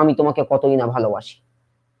আমি তোমাকে কতই না ভালোবাসি।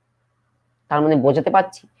 তার মানে বোঝাতে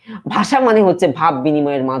পারছি, ভাষা মানে হচ্ছে ভাব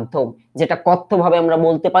বিনিময়ের মাধ্যম, যেটা কথ্য ভাবে আমরা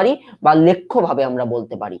বলতে পারি বা লেখ্য ভাবে আমরা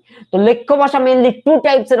বলতে পারি। তো লেখ্য ভাষা মেইনলি টু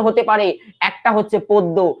টাইপস এর হতে পারে, একটা হচ্ছে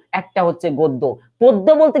পদ্য, একটা হচ্ছে গদ্য। পদ্য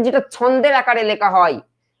বলতে যেটা ছন্দের আকারে লেখা হয়,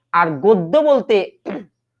 আর গদ্য বলতে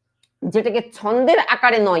যেটাকে ছন্দের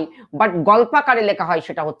আকারে নয় বাট গল্পাকারে লেখা হয়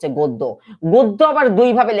সেটা হচ্ছে গদ্য। গদ্য আবার দুই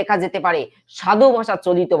ভাবে লেখা যেতে পারে, সাধু ভাষা,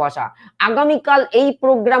 চলিত ভাষা। আগামীকাল এই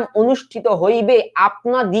প্রোগ্রাম অনুষ্ঠিত হইবে,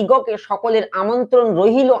 আপনাদিগকে সকলের আমন্ত্রণ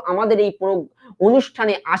রহিল আমাদের এই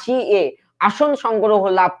অনুষ্ঠানে আসিয়ে আসন সংগ্রহ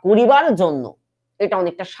লাভ করিবার জন্য। এটা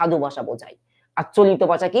অনেকটা সাধু ভাষা বোঝায়। আর চলিত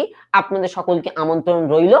ভাষা কি, আপনাদের সকলকে আমন্ত্রণ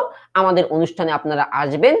রইল, আমাদের অনুষ্ঠানে আপনারা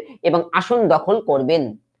আসবেন এবং আসন দখল করবেন।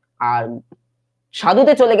 আর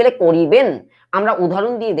সাধুতে চলে গেলে করিবেন। আমরা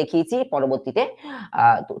উদাহরণ দিয়ে দেখিয়েছি পরবর্তীতে।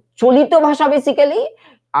 তো চলিত ভাষা বেসিক্যালি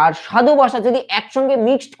আর সাধু ভাষা যদি একসঙ্গে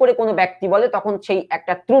মিক্সড করে কোনো ব্যক্তি বলে তখন সেই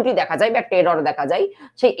একটা ত্রুটি দেখা যায় বা একটা এরর দেখা যায়।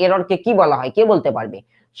 সেই এররকে কি বলা হয়, কে বলতে পারবে?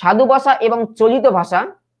 সাধু ভাষা এবং চলিত ভাষা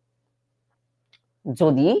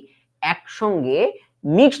যদি একসঙ্গে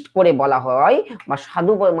মিক্সড করে বলা হয় বা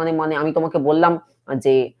সাধু মানে মানে আমি তোমাকে বললাম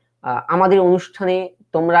যে আমাদের অনুষ্ঠানে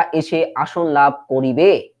তোমরা এসে আসন লাভ করিবে,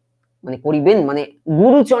 মানে করিবেন, মানে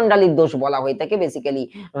গুরুচণ্ডালীর দোষ বলা হয়ে থাকে বেসিক্যালি।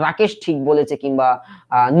 রাকেশ ঠিক বলেছে কিংবা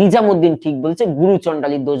নিজামুদ্দিন ঠিক বলেছে,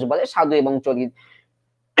 গুরুচণ্ডালীর দোষ বলে সাধু এবং চলিত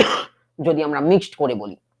যদি আমরা মিক্সড করে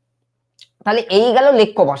বলি। তাহলে এই গেল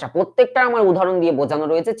লেখ্য ভাষা, প্রত্যেকটা আমার উদাহরণ দিয়ে বোঝানো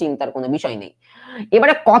রয়েছে, চিন্তার কোনো বিষয় নেই।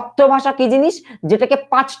 এবারে কথ্য ভাষা কি জিনিস, যেটাকে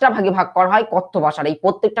 5টা ভাগে ভাগ করা হয় কথ্য ভাষার। এই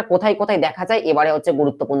প্রত্যেকটা কোথায় কোথায় দেখা যায় এবারে হচ্ছে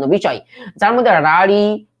গুরুত্বপূর্ণ বিষয়, যার মধ্যে রাঢ়ী,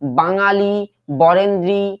 বাঙালি,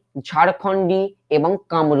 বরেন্দ্রী, ঝাড়খণ্ডী এবং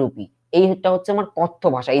কামরূপী। এইটা হচ্ছে আমার কথ্য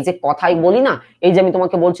ভাষা। এই যে কথাই বলি না, এই যে আমি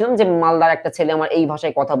তোমাকে বলছিলাম যে মালদার একটা ছেলে আমার এই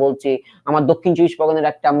ভাষায় কথা বলছে, আমার দক্ষিণ 24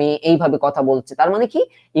 পরগনার একটা মেয়ে এইভাবে কথা বলছে, তার মানে কি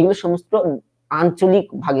এগুলো সমস্ত আঞ্চলিক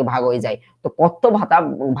ভাগে ভাগ হয়ে যায়। তো কথ্য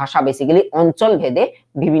ভাষা বেসিক্যালি অঞ্চল ভেদে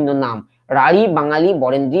বিভিন্ন নাম, রাঢ়ী, বাঙালি,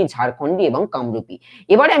 বরেন্দ্রী, ঝাড়খণ্ডী এবং কামরূপী।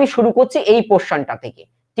 এবারে আমি শুরু করছি এই পোর্শনটা থেকে,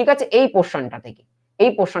 ঠিক আছে? এই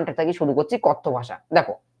পোর্শনটা থেকে শুরু করছি কথ্য ভাষা।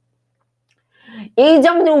 দেখো, এই যে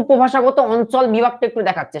আমাদের উপভাষাগত অঞ্চল বিভাগটা একটু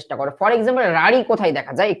দেখার চেষ্টা করো। ফর এক্সাম্পল রাঢ়ী কোথায়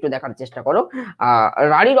দেখা যায় একটু দেখার চেষ্টা করো।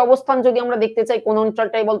 রাঢ়ীর অবস্থান যদি আমরা দেখতে চাই কোন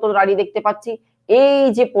অঞ্চলটাই বলতো রাঢ়ী দেখতে পাচ্ছি, এই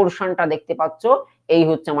যে পোর্শনটা দেখতে পাচ্ছ এই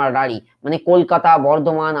হচ্ছে আমার রাঢ়ী, মানে কলকাতা,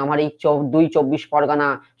 বর্ধমান, আমার এই 24 পরগনা,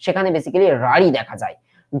 সেখানে বেসিক্যালি রাঢ়ী দেখা যায়।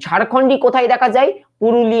 ঝাড়খণ্ডী কোথায় দেখা যায়,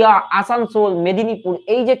 পুরুলিয়া, আসানসোল, মেদিনীপুর,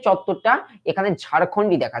 এই যে চত্বরটা এখানে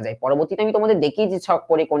ঝাড়খণ্ডী দেখা যায়। পরবর্তীতে আমি তোমাদের দেখিয়েছি ছক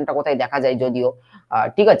করে কোনটা কোথায় দেখা যায় যদিও,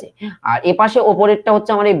 ঠিক আছে। আর এ পাশে ওপরেরটা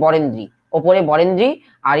হচ্ছে আমার এই বরেন্দ্রী, ওপরে বরেন্দ্রী।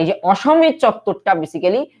 আর এই যে অসমের চত্বরটা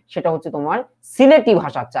বেসিক্যালি সেটা হচ্ছে তোমার সিলেটি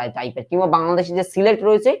ভাষা টাইপের, কিংবা বাংলাদেশে যে সিলেট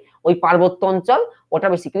রয়েছে ওই পার্বত্য অঞ্চল, ওটা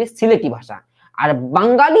বেসিক্যালি সিলেটি ভাষা। আর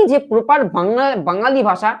বাঙালি যে প্রপার বাঙালি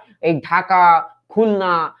ভাষা, এই ঢাকা,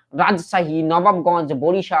 খুলনা, রাজশাহী, নবাবগঞ্জ,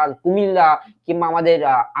 বরিশাল, কুমিল্লা কিংবা আমাদের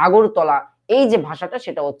আগরতলা, এই যে ভাষাটা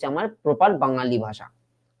সেটা হচ্ছে আমার প্রপার বাঙালি ভাষা।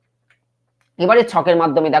 এবারে ছকের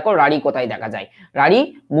মাধ্যমে দেখো রাঢ়ী কোথায় দেখা যায়। রাঢ়ী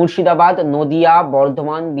মুর্শিদাবাদ, নদিয়া,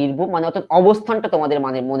 বর্ধমান, বীরভূম, মানে অর্থাৎ অবস্থানটা তোমাদের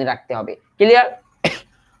মনে রাখতে হবে। ক্লিয়ার?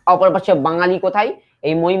 অপর পাশে বাঙালি কোথায়,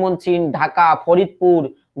 এই ময়মনসিংহ, ঢাকা, ফরিদপুর,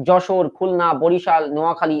 যশোর, খুলনা, বরিশাল,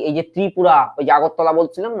 নোয়াখালী, এই যে ত্রিপুরা, ওই যে আগরতলা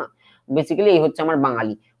বলছিলাম না, বেসিক্যালি এই হচ্ছে আমার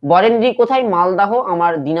বাঙালি। বরেন্দ্রী কোথায়, মালদহ,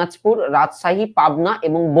 আমার দিনাজপুর, রাজশাহী, পাবনা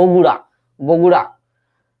এবং বগুড়া।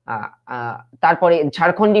 তারপরে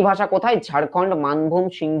ঝাড়খণ্ডী ভাষা কোথায়, ঝাড়খণ্ড, মানভূম,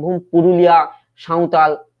 সিংভূম, পুরুলিয়া,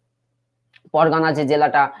 সাঁওতাল পরগনা যে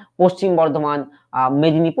জেলাটা, পশ্চিম বর্ধমান,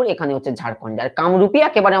 মেদিনীপুর, এখানে হচ্ছে ঝাড়খণ্ড। আর কামরূপী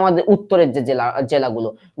একেবারে আমাদের উত্তরের যে জেলাগুলো,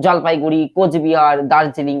 জলপাইগুড়ি, কোচবিহার,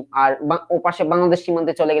 দার্জিলিং, আর ওপাশে বাংলাদেশ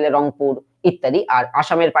সীমান্তে চলে গেলে রংপুর ইত্যাদি। আর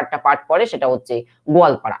আসামের পার্ট পরে সেটা হচ্ছে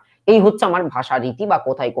গোয়ালপাড়া। এই হচ্ছে আমার ভাষা রীতি বা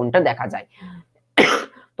কোথায় কোনটা দেখা যায়।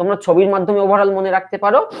 তোমরা ছবির মাধ্যমে ওভারঅল মনে রাখতে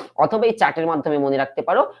পারো অথবা এই চার্টের মাধ্যমে মনে রাখতে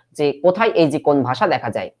পারো যে কোথায় এই যে কোন ভাষা দেখা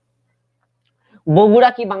যায়। বগুড়া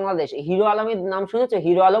কি বাংলাদেশ? হিরো আলমের নাম শুনেছো?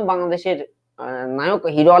 হিরো আলম বাংলাদেশের নায়ক।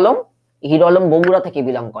 হিরো আলম বগুড়া থেকে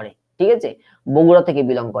বিলং করে, ঠিক আছে? বগুড়া থেকে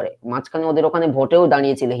বিলং করে। মাঝখানে ওদের ওখানে ভোটেও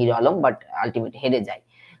দাঁড়িয়েছিল হিরো আলম, বাট আলটিমেট হেরে যায়।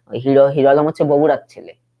 হিরো আলম হচ্ছে বগুড়ার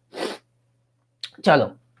ছেলে। চলো,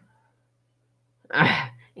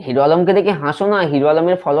 হিরো আলমকে দেখে হাসো না, হিরো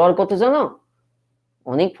আলমের ফলোয়ার কত জানো?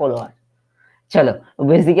 অনেক ফলোয়ার। চলো,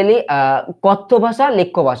 বেসিক্যালি কথ্য ভাষা,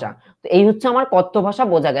 লেখ্য ভাষা, তো এই হচ্ছে আমার কথ্য ভাষা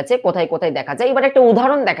বোঝা গেছে কোথায় কোথায় দেখা যায়। এবার একটা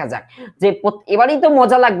উদাহরণ দেখা যাক, যে এবারেই তো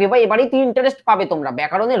মজা লাগবে ভাই, এবারেই তো ইন্টারেস্ট পাবে তোমরা।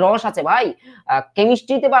 ব্যাকরণে রস আছে ভাই।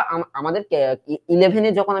 কেমিস্ট্রিতে বা আমাদের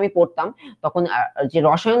 11-এ যখন আমি পড়তাম তখন যে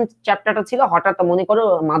রসায়ন চ্যাপ্টারটা ছিল, হঠাৎ মনে করো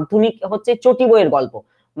মাধ্যমিক হচ্ছে চটি বইয়ের গল্প,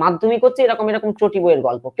 মাধ্যমিক হচ্ছে এরকম চটি বইয়ের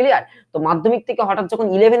গল্প, ক্লিয়ার? তো মাধ্যমিক থেকে হঠাৎ যখন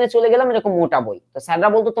 11-এ চলে গেলাম এরকম মোটা বই, তো স্যাররা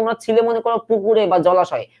বলতো তোমরা ছিলে মনে করো পুকুরে বা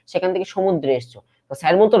জলাশয়ে, সেখান থেকে সমুদ্রে এসছো, তো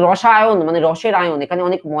স্যার বলতো রসায়ন মানে রসের আয়ন, এখানে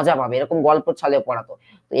অনেক মজা পাবে, এরকম গল্প ছলে পড়াতো।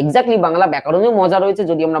 তো এক্স্যাক্টলি বাংলা ব্যাকরণেও মজা রয়েছে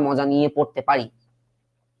যদি আমরা মজা নিয়ে পড়তে পারি।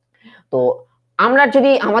 তো আমরা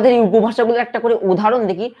যদি আমাদের এই উপভাষাগুলোর একটা করে উদাহরণ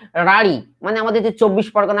দেখি, রাঢ়ী মানে আমাদের যে 24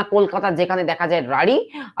 পরগনা কলকাতা যেখানে দেখা যায় রাঢ়ী,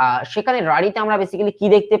 সেখানে রাঢ়ীতে আমরা বেসিক্যালি কি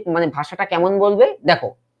দেখতে মানে ভাষাটা কেমন বলবে দেখো,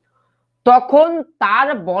 তখন তার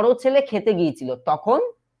বড় ছেলে খেতে গিয়েছিল, তখন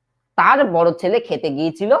তার বড় ছেলে খেতে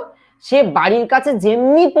গিয়েছিল, সে বাড়ির কাছে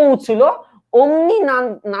যেমনি পৌঁছলো অমনি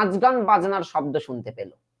নাচ গান বাজনার শব্দ শুনতে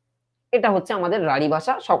পেল। এটা হচ্ছে আমাদের রাঢ়ী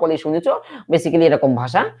ভাষা, সকলেই শুনেছো বেসিক্যালি এরকম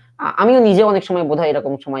ভাষা। আমিও নিজে অনেক সময় বোধহয়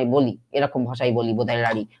এরকম সময় বলি, এরকম ভাষাই বলি বোধহয়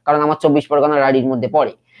রাঢ়ী, কারণ আমার 24 পরগনা রাঢ়ীর মধ্যে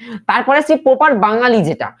পড়ে। তারপরে সে প্রপার বাঙালি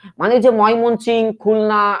যেটা মানে যে ময়মনসিংহ,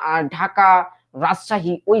 খুলনা, ঢাকা,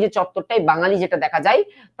 রাজশাহী ওই যে চত্বরটাই বাঙালি যেটা দেখা যায়,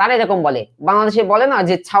 তারা এরকম বলে। বাংলাদেশে বলে না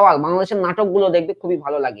যে ছাওয়াল, বাংলাদেশের নাটকগুলো দেখবে খুবই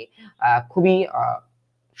ভালো লাগে, খুবই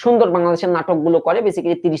সুন্দর বাংলাদেশের নাটকগুলো করে,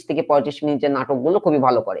 বেসিক্যালি 30 থেকে 35 মিনিটের নাটকগুলো খুবই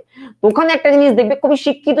ভালো করে। তো ওখানে একটা জিনিস দেখবে, খুবই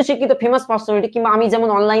শিক্ষিত শিক্ষিত ফেমাস পার্সোনালিটি, কিংবা আমি যেমন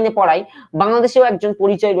অনলাইনে পড়াই, বাংলাদেশেও একজন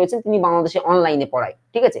পরিচয় রয়েছেন, তিনি বাংলাদেশে অনলাইনে পড়ায়,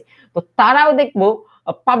 ঠিক আছে। তো তারাও দেখবো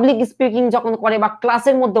পাবলিক স্পিকিং যখন করে বা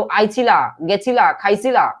ক্লাসের মধ্যেও আইছিলা, গেছিলা,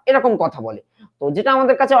 খাইছিলা এরকম কথা বলে। তো যেটা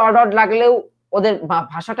আমাদের কাছে অড অড লাগলেও ওদের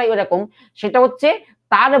ভাষাটাই এরকম। সেটা হচ্ছে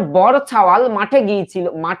তার বর ছাওয়াল মাঠে গিয়েছিল,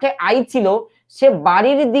 মাঠে আইছিল, সে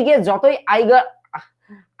বাড়ির দিকে যতই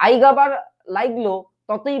আইগাবার লাগলো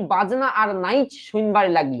ততই বাজনা আর নাইচ শুনবার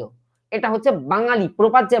লাগলো। এটা হচ্ছে বাঙালি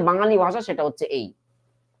প্রপার যে বাঙালি ভাষা, সেটা হচ্ছে এই।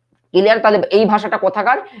 ক্লিয়ার? তাহলে এই ভাষাটা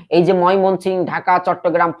কোথাকার? এই যে ময়মনসিংহ, ঢাকা,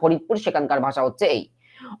 চট্টগ্রাম, ফরিদপুর সেখানকার ভাষা হচ্ছে এই।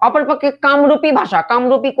 অপরপক্ষে কামরূপী ভাষা,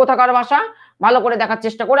 কামরূপী কোথাকার ভাষা? ভালো করে দেখার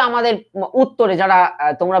চেষ্টা করে। আমাদের উত্তরে যারা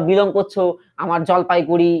তোমরা বিলং করছো, আমার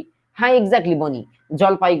জলপাইগুড়ি, হ্যাঁ এক্স্যাক্টলি বনি,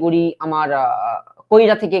 জলপাইগুড়ি, আমার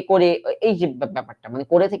কইরা থেকে করে, এই যে ব্যাপারটা মানে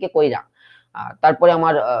করে থেকে কইরা, তারপরে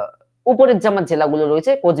আমার উপরের যে আমার জেলাগুলো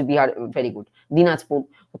রয়েছে, কোচবিহার, ভেরি গুড, দিনাজপুর,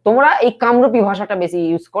 তোমরা এই কামরূপী ভাষাটা বেশি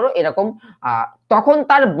ইউজ করো এরকম। তখন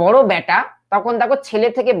তার বড় বেটা, তখন দেখো ছেলে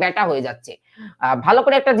থেকে বেটা হয়ে যাচ্ছে। ভালো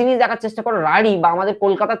করে একটা জিনিস দেখার চেষ্টা করো, রাঢ়ী বা আমাদের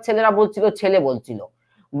কলকাতার ছেলেরা বলছিল ছেলে বলছিল,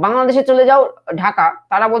 বাংলাদেশে চলে যাও ঢাকা,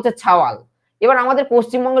 তারা বলছে ছাওয়াল, এবার আমাদের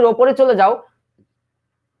পশ্চিমবঙ্গের ওপরে চলে যাও,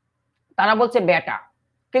 তারা বলছে বেটা।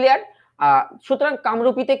 ক্লিয়ার? সুতরাং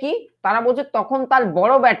কামরূপীতে কি তারা বলছে, তখন তার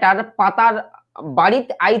বড় বেটার পাতার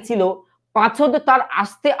বাড়িতে আইছিল, পাছদ তার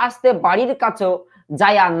আস্তে আস্তে বাড়ির কাছেও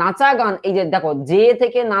যায়া নাচা গান, এই যে দেখো যে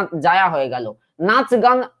থেকে নাচ যায়া হয়ে গেল, নাচ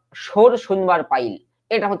গান সোর শুনবার পাইল।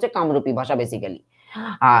 এটা হচ্ছে কামরূপী ভাষা বেসিক্যালি।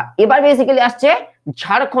 এবার বেসিক্যালি আসছে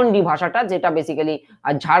ঝাড়খণ্ডী ভাষাটা, যেটা বেসিক্যালি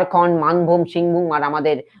ঝাড়খণ্ড, মানভূম, সিংভূম আর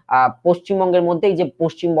আমাদের পশ্চিমবঙ্গের মধ্যে এই যে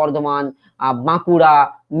পশ্চিম বর্ধমান, বাঁকুড়া,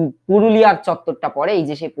 পুরুলিয়ার চত্বরটা পড়ে, এই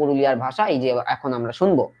যে সেই পুরুলিয়ার ভাষা এই যে এখন আমরা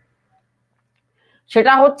শুনবো,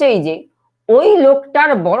 সেটা হচ্ছে এই যে ওই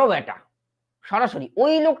লোকটার বড় বেটা, সরাসরি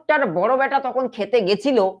ওই লোকটার বড় বেটা তখন খেতে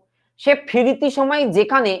গেছিল, সে ফিরতি সময়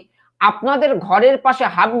যেখানে আপনাদের ঘরের পাশে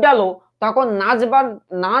হাফ ডালো, তখন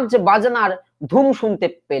নাচ বাজনার ধুম শুনতে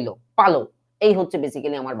পালো। এই হচ্ছে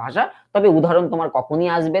বেসিক্যালি আমার ভাষা। তবে উদাহরণ তোমার কখনই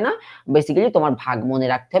আসবে না, বেসিক্যালি তোমার ভাগ মনে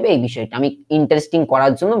রাখতে হবে এই বিষয়টা। আমি ইন্টারেস্টিং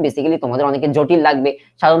করার জন্য বেসিক্যালি তোমাদের অনেকে জটিল লাগবে,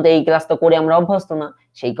 সাধারণত এই ক্লাস তো করে আমরা অভ্যস্ত না,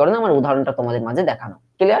 সেই কারণে আমার উদাহরণটা তোমাদের মাঝে দেখানো।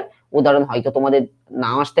 ক্লিয়ার? উদাহরণ হয়তো তোমাদের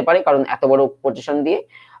না আসতে পারে, কারণ এত বড় কোটেশন দিয়ে,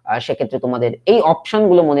 সেক্ষেত্রে তোমাদের এই অপশন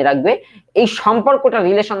গুলো মনে রাখবে, এই সম্পর্কটা,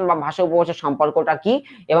 রিলেশন বা ভাষা উপভাষার সম্পর্কটা কি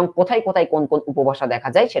এবং কোথায় কোথায় কোন কোন উপভাষা দেখা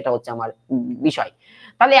যায়, সেটা হচ্ছে আমার বিষয়।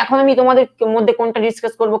 তাহলে এখন আমি তোমাদের মধ্যে কোনটা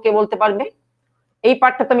ডিসকাস করব, কে বলতে পারবে? এই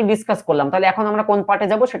পার্টটা তো আমি ডিসকাস করলাম, তাহলে এখন আমরা কোন পার্টে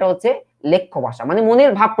যাব? সেটা হচ্ছে লেখ্য ভাষা, মানে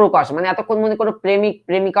মনের ভাব প্রকাশ। মানে এতক্ষণ মনে করো প্রেমিক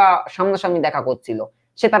প্রেমিকা সামনাসামনি দেখা করছিল,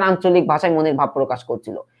 সে তার আঞ্চলিক ভাষায় মনের ভাব প্রকাশ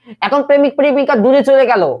করছিল। এখন প্রেমিক প্রেমিকা দূরে চলে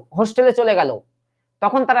গেল, হোস্টেলে চলে গেল,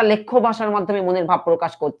 তখন তারা লেখ্য ভাষার মাধ্যমে মনের ভাব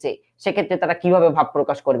প্রকাশ করছে। সেক্ষেত্রে তারা কিভাবে ভাব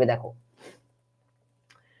প্রকাশ করবে দেখো,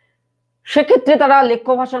 সেক্ষেত্রে তারা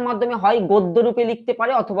লেখ্য ভাষার মাধ্যমে হয় গদ্য রূপে লিখতে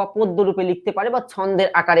পারে অথবা পদ্য রূপে লিখতে পারে, বা ছন্দের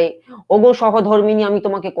আকারে। ওগো সহধর্মিনী, আমি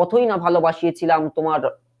তোমাকে কতই না ভালোবাসিয়েছিলাম, তোমার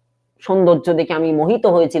সৌন্দর্য দেখে আমি মোহিত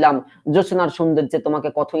হয়েছিলাম, জ্যোৎস্নার সৌন্দর্যে তোমাকে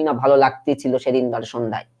কতই না ভালো লাগতেছিল সেদিনকার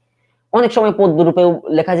সন্ধ্যায়। অনেক সময় পদ্য রূপেও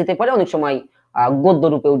লেখা যেতে পারে, অনেক সময় গদ্য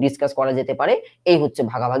রূপেও ডিসকাস করা যেতে পারে। এই হচ্ছে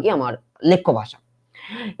ভাগাভাগি আমার লেখ্য ভাষা।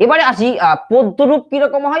 এবারে আসি পদ্যরূপ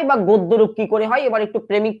কিরকম হয় বা গদ্যরূপ কি করে হয়। এবার একটু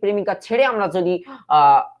প্রেমিক প্রেমিকা ছেড়ে আমরা যদি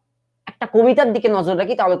একটা কবিতার দিকে নজর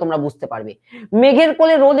রাখি, তাহলে তোমরা বুঝতে পারবে। মেঘের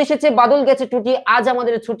কোলে রোদ এসেছে, বাদল গেছে টুটি, আজ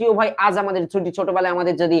আমাদের ছুটি ও ভাই, আজ আমাদের ছুটি। ছোটবেলায়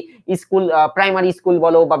আমাদের যদি স্কুল, প্রাইমারি স্কুল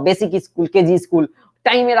বলো বা বেসিক স্কুল, কেজি স্কুল,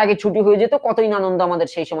 টাইমের আগে ছুটি হয়ে যেত, কতই আনন্দ আমাদের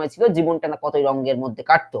সেই সময় ছিল, জীবনটা না কতই রঙের মধ্যে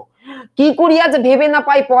কাটতো। কি করি আজ ভেবে না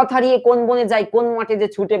পাই, পথ হারিয়ে কোন বনে যাই, কোন মাঠে যে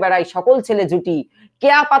ছুটে বেড়াই সকল ছেলে জুটি।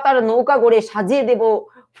 কেয়া পাতার নৌকা গড়ে সাজিয়ে দেব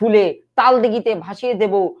ফুলে, তাল দিঘিতে ভাসিয়ে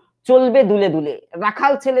দেব চলবে দুলে দুলে।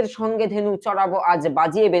 রাখাল ছেলের সঙ্গে ধেনু চড়াবো আজ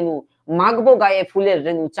বাজিয়ে বেনু, মাগবো গায়ে ফুলের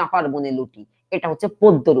রেণু, চাপার বনে লুটি। এটা হচ্ছে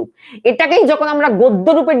পদ্য রূপ। এটাকেই যখন আমরা গদ্য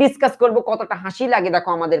রূপে ডিসকাস করব কতটা হাসি লাগে দেখো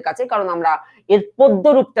আমাদের কাছে, কারণ আমরা এর পদ্য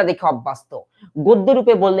রূপটা দেখে অভ্যস্ত। গদ্য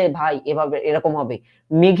রূপে বললে ভাই এভাবে এরকম হবে,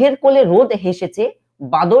 মেঘের কোলে রোদ হেসেছে,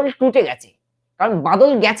 বাদল টুটে গেছে। কারণ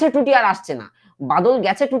বাদল গেছে টুটি আর আসছে না, বাদল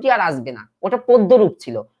গেছে টুটি আর আসবে না, ওটা পদ্য রূপ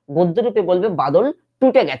ছিল। গদ্য রূপে বলবে বাদল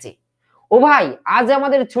টুটে গেছে। ও ভাই আজ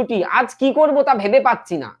আমাদের ছুটি, আজ কি করব তা ভেবে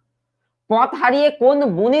পাচ্ছি না। পথ হারিয়ে কোন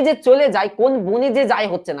বনে যে চলে যায়, কোন বনে যে যায়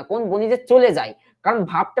হচ্ছে না, কোন বনে যে চলে যায়, কারণ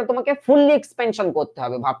ভাবটা তোমাকে ফুললি এক্সপেনশন করতে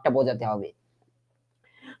হবে, ভাবটা বোঝাতে হবে।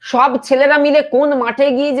 সব ছেলেরা মিলে কোন মাঠে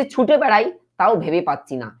গিয়ে যে ছুটে বেড়াই তাও ভেবে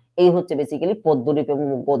পাচ্ছি না। এই হচ্ছে বেসিক্যালি পদ্যরূপ এবং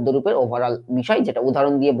গদ্যরূপের ওভারঅল বিষয়, যেটা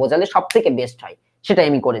উদাহরণ দিয়ে বোঝালে সব থেকে বেস্ট হয়, সেটাই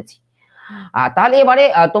আমি করেছি। তাহলে এবারে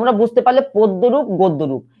তোমরা বুঝতে পারলে পদ্যরূপ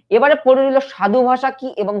গদ্যরূপ। এবারে পড়ে রইল সাধু ভাষা কি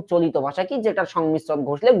এবং চলিত ভাষা কি, যেটার সংমিশ্রণ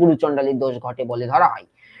ঘটলে গুরুচণ্ডালীর দোষ ঘটে বলে ধরা হয়।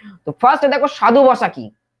 তো ফার্স্ট দেখো সাধু ভাষা কি,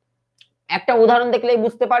 একটা উদাহরণ দেখলেই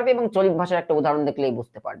বুঝতে পারবে এবং চলিত ভাষার একটা উদাহরণ দেখলেই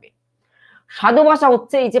বুঝতে পারবে। সাধু ভাষা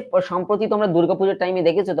হচ্ছে এই যে সম্প্রতি তোমরা দুর্গাপুজোর টাইমে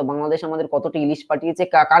দেখেছো তো বাংলাদেশ আমাদের কতটা ইলিশ পাঠিয়েছে,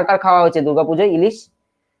 কার কার খাওয়া হয়েছে দুর্গাপুজোয় ইলিশ?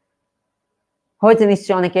 হয়েছে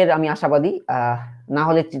নিশ্চয়ই অনেকের, আমি আশাবাদী। না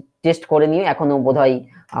হলে টেস্ট করে নিও, এখনো বোধহয়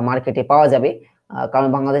মার্কেটে পাওয়া যাবে, কারণ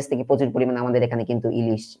বাংলাদেশ থেকে প্রচুর পরিমাণে আমাদের এখানে কিন্তু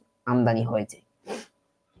ইলিশ আমদানি হয়েছে।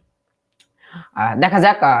 দেখা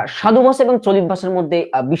যাক সাধু ভাষা এবং চলিত ভাষার মধ্যে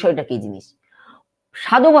বিষয়টা কি জিনিস।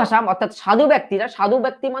 সাধু ভাষা অর্থাৎ সাধু ব্যক্তিরা, সাধু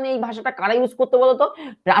ব্যক্তি মানে এই ভাষাটা কারা ইউজ করতে বলতো?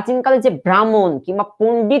 প্রাচীনকালে যে ব্রাহ্মণ কিংবা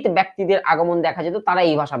পণ্ডিত ব্যক্তিদের আগমন দেখা যেত, তারা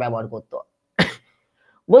এই ভাষা ব্যবহার করত।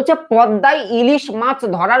 বলছে পদ্মায় ইলিশ মাছ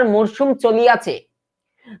ধরার মরশুম চলিয়াছে,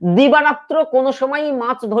 দিবারাত্র কোন সময়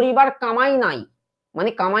মাছ ধরিবার কামাই নাই, মানে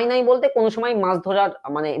কামাই নাই বলতে কোন সময় মাছ ধরার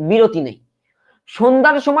মানে বিরতি নেই।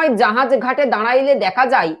 সন্ধ্যার সময় জাহাজ ঘাটে দাঁড়াইলে দেখা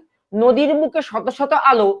যায় নদীর মুখে শত শত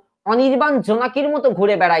আলো অনির্বাণ জোনাকির মতো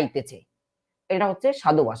ঘুরে বেড়াইতেছে। এটা হচ্ছে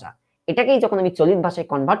সাধু ভাষা। এটাকেই যখন আমি চলিত ভাষায়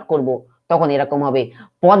কনভার্ট করব তখন এরকম হবে,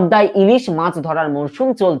 পদ্মায় ইলিশ মাছ ধরার মরশুম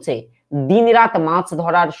চলছে, দিন রাত মাছ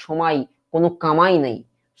ধরার সময় কোনো কামাই নেই,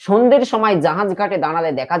 সন্ধ্যের সময় জাহাজ ঘাটে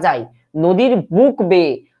দাঁড়ালে দেখা যায় নদীর বুক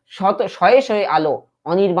বেয়ে শয়ে শয়ে আলো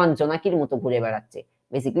অনির্বাণ জোনাকির মতো ঘুরে বেড়াচ্ছে।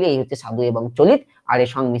 বেসিক্যালি এই হচ্ছে সাধু এবং চলিত, আর এর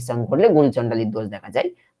সংমিশ্রণ ঘটলে গুরুচণ্ডালীর দোষ দেখা যায়।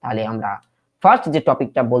 তাহলে আমরা ফার্স্ট যে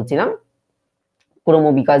টপিকটা বলছিলাম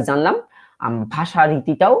ক্রমবিকাশ জানলাম, ভাষা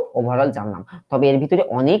রীতিটাও ওভারঅল জানলাম। তবে এর ভিতরে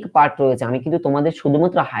অনেক পার্ট রয়েছে, আমি কিন্তু তোমাদের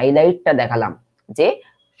শুধুমাত্র হাইলাইটটা দেখালাম, যে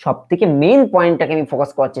সব থেকে মেইন পয়েন্টটাকে আমি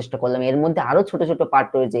ফোকাস করার চেষ্টা করলাম। এর মধ্যে আরো ছোট ছোট পার্ট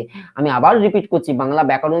রয়েছে। আমি আবার রিপিট করছি, বাংলা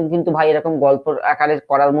ব্যাকরণ কিন্তু ভাই এরকম গল্প আকারে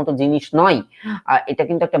করার মতো জিনিস নয়। এটা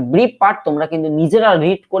কিন্তু একটা ব্রিফ পার্ট, তোমরা কিন্তু নিজেরা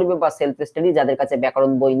রিড করবে বা সেলফ স্টাডি, যাদের কাছে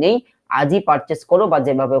ব্যাকরণ বই নেই আজই পারচেস করো বা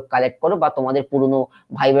যেভাবে কালেক্ট করো, বা তোমাদের পুরনো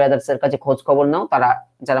ভাই ব্রাদার্স এর কাছে খোঁজ খবর নাও, তারা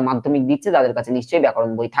যারা মাধ্যমিক দিচ্ছে তাদের কাছে নিশ্চয়ই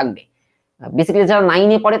ব্যাকরণ বই থাকবে। বেসিক্যালি যারা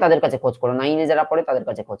 9-এ পড়ে তাদের কাছে খোঁজ করো, 9-এ যারা পড়ে তাদের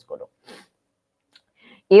কাছে খোঁজ করো।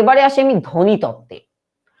 এবারে আসি আমি ধ্বনি তত্ত্বে।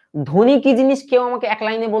 ধ্বনি কি জিনিস কেউ আমাকে এক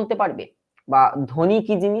লাইনে বলতে পারবে? বা ধ্বনি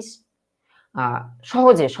কি জিনিস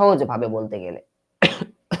সহজে ভাবে বলতে গেলে।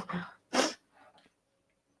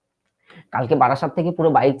 কালকে বারাসাত থেকে পুরো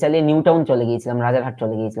বাইক চালিয়ে নিউ টাউন চলে গিয়েছিলাম, রাজারহাট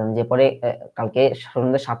চলে গিয়েছিলাম, যে পরে কালকে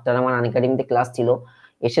সন্ধ্যে 7টার আমার আনএকাডেমিতে ক্লাস ছিল,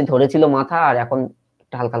 এসে ধরেছিল মাথা আর এখন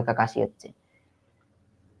একটা হালকা হালকা কাশি হচ্ছে।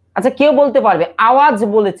 আচ্ছা কেউ বলতে পারবে আওয়াজ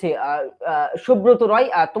বলেছে সুব্রত রয়,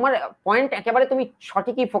 তোমার পয়েন্ট একেবারে তুমি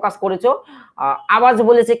সঠিকই ফোকাস করেছো। আওয়াজ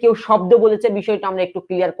বলেছে, কেউ শব্দ বলেছে, বিষয়টা আমরা একটু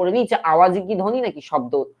ক্লিয়ার করে নিই যে আওয়াজ কি ধ্বনি নাকি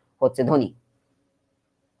শব্দ হচ্ছে ধ্বনি।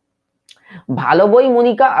 ভালো বই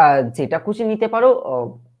মনিকা, যেটা খুশি নিতে পারো,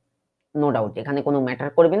 নো ডাউট, এখানে কোনো ম্যাটার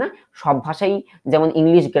করবে না। সব ভাষাই যেমন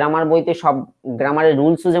ইংলিশ গ্রামার বইতে সব গ্রামারের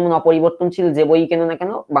রুলসও যেমন অপরিবর্তনশীল, যে বই কেন না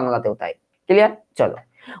কেন বাংলাতেও তাই। ক্লিয়ার? চলো,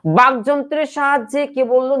 বাকযন্ত্রের সাহায্যে কে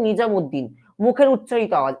বললো? নিজামুদ্দিন। মুখের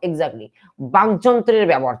উচ্চারিত আওয়াজ, এক্স্যাক্টলি বাকযন্ত্রের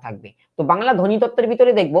ব্যবহার থাকবে। তো বাংলা ধ্বনিতত্ত্বের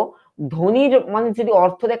ভিতরে দেখবো ধ্বনির মানে যদি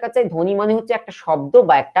অর্থ দেখা যায়, ধ্বনি মানে হচ্ছে একটা শব্দ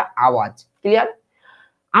বা একটা আওয়াজ। ক্লিয়ার?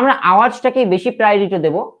 আমরা আওয়াজটাকে বেশি প্রায়োরিটি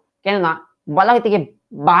দেব, কেননা বলা হয় থেকে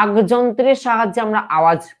বাকযন্ত্রের সাহায্যে আমরা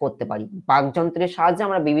আওয়াজ করতে পারি, বাকযন্ত্রের সাহায্যে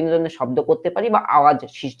আমরা বিভিন্ন ধরনের শব্দ করতে পারি বা আওয়াজ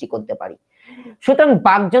সৃষ্টি করতে পারি। সুতরাং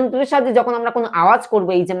বাকযন্ত্রের সাহায্যে যখন আমরা কোনো আওয়াজ করবো,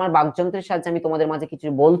 এই যে আমার বাকযন্ত্রের সাহায্যে আমি তোমাদের মাঝে কিছু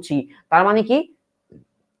বলছি, তার মানে কি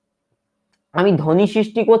আমি ধ্বনি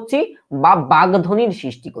সৃষ্টি করছি বা বাকধ্বনির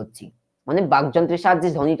সৃষ্টি করছি, মানে বাকযন্ত্রের সাহায্যে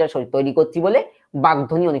ধ্বনিটা তৈরি করছি বলে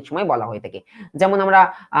বাকধ্বনি অনেক সময় বলা হয়ে থাকে। যেমন আমরা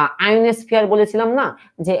আয়োনোস্ফিয়ার বলেছিলাম না,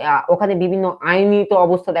 যে ওখানে বিভিন্ন আয়নিত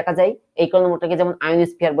অবস্থা দেখা যায়, এই কারণে ওটাকে যেমন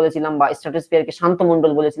আয়োনোস্ফিয়ার বলেছিলাম বা স্ট্রাটোস্ফিয়ারকে শান্ত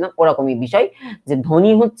মণ্ডল বলেছিলাম, ওরকমই বিষয় যে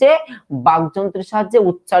ধ্বনি হচ্ছে বাকযন্ত্রের সাহায্যে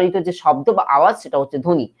উচ্চারিত যে শব্দ বা আওয়াজ, সেটা হচ্ছে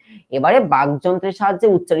ধ্বনি। এবারে বাকযন্ত্রের সাহায্যে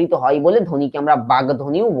উচ্চারিত হয় বলে ধ্বনিকে আমরা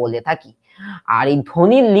বাকধ্বনিও বলে থাকি। আর এই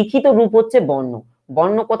ধ্বনির লিখিত রূপ হচ্ছে বর্ণ।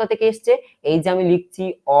 বর্ণ কোথা থেকে এসছে? এই যে আমি লিখছি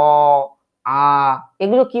অ, আ,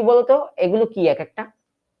 এগুলো কি বলতো? এগুলো কি এক একটা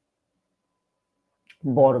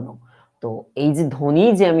বর্ণ। তো এই যে ধ্বনি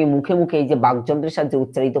যে আমি মুখে মুখে এই যে বাকযন্ত্রের সাহায্যে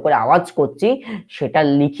উচ্চারিত করে আওয়াজ করছি, সেটা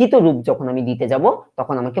লিখিত রূপ যখন আমি দিতে যাব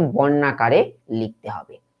তখন আমাকে বর্ণাকারে লিখতে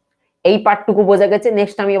হবে। এই পার্টটুকু বোঝা গেছে।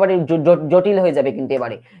 নেক্সট আমি এবারে জটিল হয়ে যাবে কিন্তু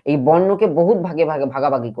এবারে এই বর্ণকে বহুত ভাগে ভাগে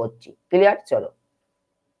ভাগাভাগি করছি। ক্লিয়ার? চলো।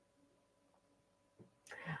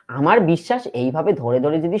 আমার বিশ্বাস এইভাবে ধরে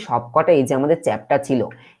ধরে যদি সবকটা এই যে আমাদের চ্যাপ্টার ছিল,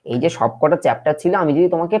 এই যে সবকটা চ্যাপ্টার ছিল, আমি যদি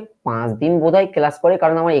তোমাকে 5 দিন বোধহয় ক্লাস করে,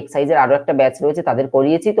 কারণ আমার এক্সারসাইজের আরো একটা ব্যাচ রয়েছে তাদের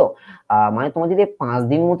করিয়েছি, তো মানে তোমার যদি 5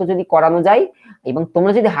 দিন মতো যদি করানো যায় এবং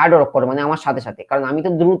তোমরা যদি হার্ড ওয়ার্ক করো মানে আমার সাথে সাথে, কারণ আমি তো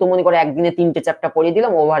দ্রুত মনে করো একদিনে 3টে চ্যাপ্টার পড়িয়ে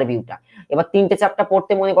দিলাম ওভারভিউটা। এবার 3টে চ্যাপ্টার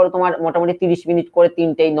পড়তে মনে করো তোমার মোটামুটি 30 মিনিট করে,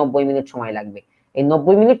 3টেই 90 মিনিট সময় লাগবে। এই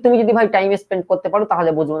 90 মিনিট তুমি যদি ভাই টাইম স্পেন্ড করতে পারো তাহলে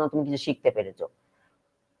বুঝবো না তুমি কিছু শিখতে পেরেছো।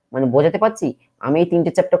 মানে বোঝাতে পারছি? আমি এই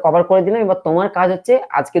 3টে চ্যাপ্টার কভার করে দিলাম, এবার তোমার কাজ হচ্ছে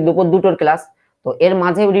আজকে দুপুর 2টোর ক্লাস, তো এর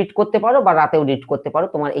মাঝেও রিড করতে পারো বা রাতেও রিড করতে পারো,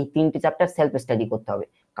 তোমার এই 3টে চ্যাপ্টার সেলফ স্টাডি করতে হবে।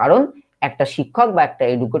 কারণ একটা শিক্ষক বা একটা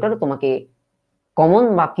এডুকেটর তোমাকে কমন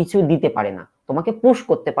বা কিছু দিতে পারে না, তোমাকে পুশ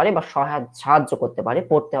করতে পারে বা সাহায্য করতে পারে,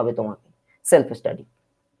 পড়তে হবে তোমাকে সেলফ স্টাডি।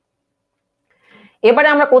 এবারে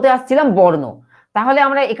আমরা কোথায় আসছিলাম? বর্ণ। তাহলে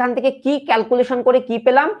আমরা এখান থেকে কি ক্যালকুলেশন করে কি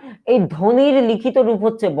পেলাম? এই ধ্বনির লিখিত রূপ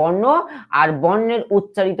হচ্ছে বর্ণ আর বর্ণের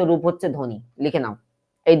উচ্চারিত রূপ হচ্ছে ধ্বনি। লিখে নাও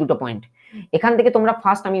এই দুটো পয়েন্ট। এখান থেকে তোমরা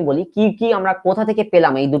ফার্স্ট আমি বলি কি কি আমরা কোথা থেকে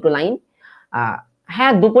পেলাম এই দুটো লাইন।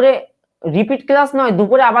 হ্যাঁ, দুপুরে রিপিট ক্লাস নয়,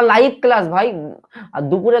 দুপুরে আবার লাইভ ক্লাস ভাই। আর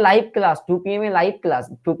দুপুরে লাইভ ক্লাস 2 PM এ লাইভ ক্লাস।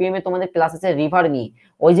 2 PM এ তোমাদের ক্লাস আছে রিভার নিয়ে,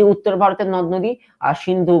 ওই যে উত্তর ভারতের নদ নদী আর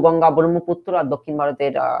সিন্ধু, গঙ্গা, ব্রহ্মপুত্র, আর দক্ষিণ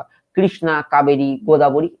ভারতের কৃষ্ণা, কাবেরী,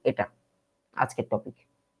 গোদাবরী, এটা আজকের টপিক।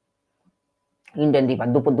 ইন্ডিয়ান রিভার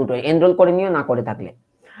দুপুর 2টোয় এনরোল করে নিও না করে থাকলে।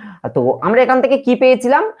 তো আমরা এখান থেকে কি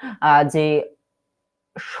পেয়েছিলাম? যে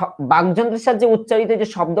বাকযন্ত্রের সাহায্যে উচ্চারিত যে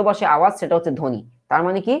শব্দ বা সে আওয়াজ সেটা হচ্ছে ধ্বনি। তার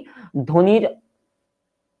মানে কি? ধ্বনির,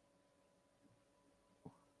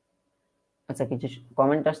 আচ্ছা কিছু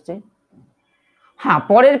কমেন্ট আসছে। হ্যাঁ,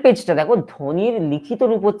 পরের পেজটা দেখো, ধ্বনির লিখিত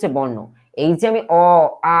রূপ হচ্ছে বর্ণ। এই যে আমি অ,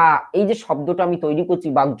 আ, এই যে শব্দটা আমি তৈরি করছি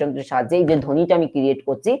বাকযন্ত্রের সাহায্যে, এই যে ধ্বনিটা আমি ক্রিয়েট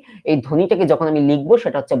করছি, এই ধ্বনিটাকে যখন আমি লিখবো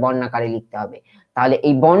সেটা হচ্ছে বর্ণাকারে লিখতে হবে। তাহলে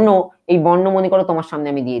এই বর্ণ মনে করো তোমার সামনে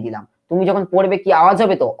আমি দিয়ে দিলাম, তুমি যখন পড়বে কি আওয়াজ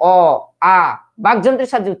হবে? তো অ, আ, বাকযন্ত্রের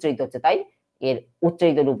সাহায্যে উচ্চারিত হচ্ছে, তাই এর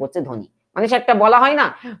উচ্চারিত রূপ হচ্ছে ধ্বনি। মানে সে একটা বলা হয় না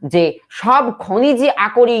যে সব খনিজই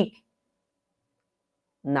আকরিক,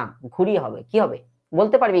 না ঘুরিয়ে হবে, কি হবে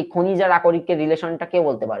বলতে পারবে? এই খনিজ আর আকরিকের রিলেশনটা কে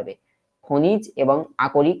বলতে পারবে? খনিজ এবং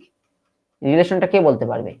আকরিক রিলেশনটা কে বলতে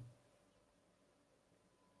পারবে?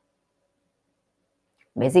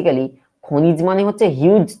 বেসিক্যালি খনিজ মানে হচ্ছে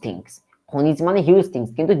হিউজ থিংস, খনিজ মানে হিউজ থিংস,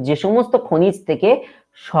 কিন্তু যে সমস্ত খনিজ থেকে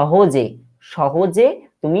সহজে সহজে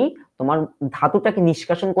তুমি তোমার ধাতুটাকে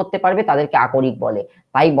নিষ্কাশন করতে পারবে তাদেরকে আকরিক বলে।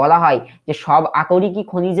 তাই বলা হয় যে সব আকরিকই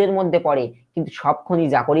খনিজের মধ্যে পড়ে, কিন্তু সব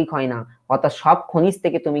খনিজ আকরিক হয় না। অর্থাৎ সব খনিজ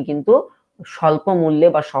থেকে তুমি কিন্তু স্বল্প মূল্যে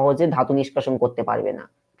বা সহজে ধাতু নিষ্কাশন করতে পারবে না।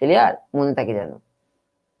 ক্লিয়ার? মনে থাকে যেন।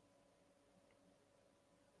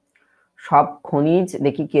 সব খনিজ,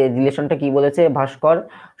 দেখি কে রিলেশনটা কি বলেছে ভাস্কর।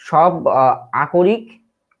 সব আকরিক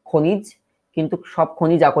খনিজ, কিন্তু সব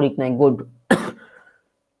খনিজ আকরিক নয়। Good,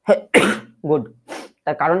 good.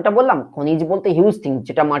 তার কারণটা বললাম, খনিজ বলতে হিউজ থিং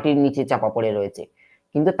যেটা মাটির নিচে চাপা পড়ে রয়েছে,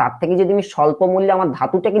 কিন্তু তার থেকে যদি আমি স্বল্প মূল্যে আমার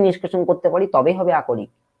ধাতুটাকে নিষ্কাশন করতে পারি তবেই হবে আকরিক।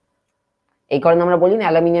 এই কারণে আমরা বলি না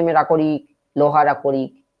অ্যালুমিনিয়ামের আকরিক, লোহার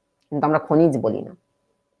আকরিক, কিন্তু আমরা খনিজ বলি না।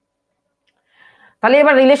 তাহলে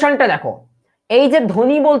এবার রিলেশনটা দেখো, এই যে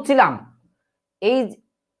ধ্বনি বলছিলাম, এই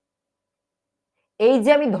এই যে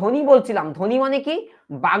আমি ধ্বনি বলছিলাম, ধ্বনি মানে কি?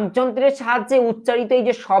 বাকযন্ত্রের সাহায্যে উচ্চারিত এই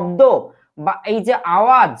যে শব্দ বা এই যে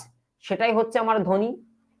আওয়াজ, সেটাই হচ্ছে আমার ধ্বনি,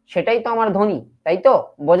 সেটাই তো আমার ধ্বনি, তাই তো?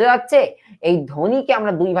 বোঝা যাচ্ছে? এই ধ্বনিকে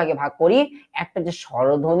আমরা দুই ভাগে ভাগ করি, একটা হচ্ছে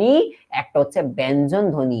স্বরধ্বনি, একটা হচ্ছে ব্যঞ্জন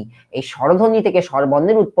ধ্বনি। এই স্বরধ্বনি থেকে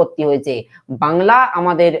স্বরবর্ণের উৎপত্তি হয়েছে। বাংলা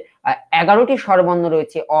আমাদের 11টি স্বরবর্ণ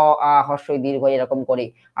রয়েছে, অ, আ, হ্রস্ব ই, দীর্ঘ এরকম করে,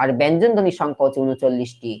 আর ব্যঞ্জন ধ্বনির সংখ্যা হচ্ছে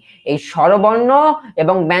 39টি। এই স্বরবর্ণ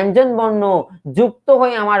এবং ব্যঞ্জন বর্ণ যুক্ত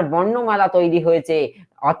হয়ে আমার বর্ণমালা তৈরি হয়েছে,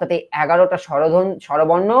 অর্থাৎ এই 11টা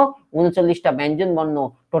স্বরবর্ণ, 39টা ব্যঞ্জন বর্ণ,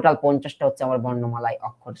 টোটাল 50টা হচ্ছে আমার বর্ণমালায়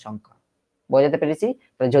অক্ষর সংখ্যা। বোঝাতে পেরেছি?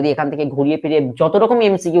 যদি এখান থেকে ঘুরিয়ে ফিরিয়ে যত রকম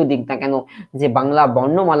এমসিকিউ দিক না কেন, যে বাংলা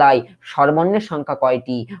বর্ণমালায় স্বরবর্ণের সংখ্যা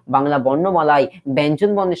কয়টি, বাংলা বর্ণমালায়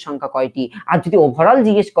ব্যঞ্জন বর্ণের সংখ্যা কয়টি, আর যদি ওভারঅল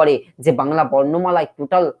জিজ্ঞেস করে যে বাংলা বর্ণমালায়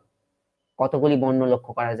টোটাল কতগুলি বর্ণ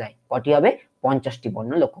লক্ষ্য করা যায়, কটি হবে? 50টি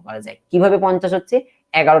বর্ণ লক্ষ্য করা যায়। কিভাবে 50 হচ্ছে?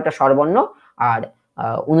 11টা স্বরবর্ণ আর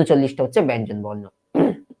 39টা হচ্ছে ব্যঞ্জন বর্ণ।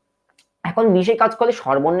 এখন বিষয় কাজ করলে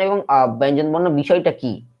স্বরবর্ণ এবং ব্যঞ্জন বর্ণ বিষয়টা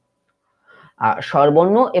কি?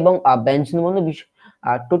 স্বরবর্ণ এবং ব্যঞ্জন বর্ণ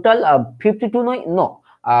টোটাল 52 নয়, নো,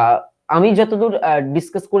 আমি যতদূর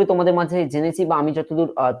ডিসকাস করে তোমাদের মাঝে জেনেছি বা আমি যতদূর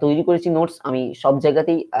তৈরি করেছি নোটস, আমি সব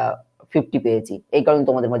জায়গাতেই 50 পেয়েছি, এই কারণে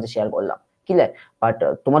তোমাদের মাঝে শেয়ার করলাম, ক্লিয়ার। বাট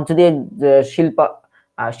তোমার যদি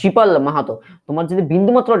শিপাল মাহাতো, তোমার যদি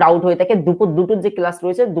বিন্দুমাত্র ডাউট হয়ে থাকে, দুপুর দুটোর যে ক্লাস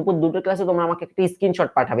রয়েছে, দুপুর দুটোর ক্লাসে তোমরা আমাকে একটা স্ক্রিনশট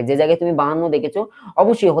পাঠাবে, যে জায়গায় তুমি 52 দেখেছো।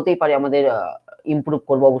 অবশ্যই হতেই পারে, আমাদের ইমপ্রুভ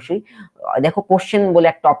করবো অবশ্যই। দেখো কোশ্চেন বলে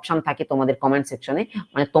একটা অপশন থাকে তোমাদের কমেন্ট সেকশনে,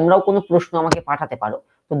 মানে তোমরাও কোনো প্রশ্ন আমাকে পাঠাতে পারো।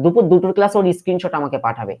 তো দুপুর দুটোর ক্লাস ওর স্ক্রিনশট আমাকে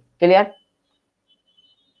পাঠাবে, ক্লিয়ার।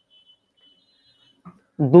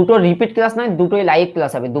 দুটো রিপিট ক্লাস নয়, দুটোই লাইভ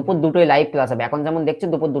ক্লাস হবে, দুপুর দুটোই লাইভ ক্লাস হবে। এখন যেমন দেখছো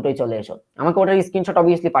দুপুর দুটোই চলে এসো, আমাকে ওটার স্ক্রিনশট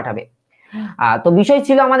অবভিয়াসলি পাঠাবে। তো বিষয়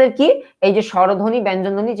ছিল আমাদের কি, এই যে স্বরধ্বনি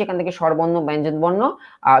ব্যঞ্জনধ্বনি, যেখান থেকে স্বরবর্ণ ব্যঞ্জন বর্ণ,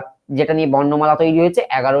 যেটা নিয়ে বর্ণমালা তৈরি হয়েছে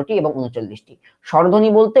 11টি এবং 39টি। স্বরধ্বনি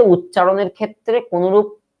বলতে উচ্চারণের ক্ষেত্রে কোনরূপ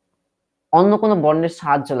অন্য কোনো বর্ণের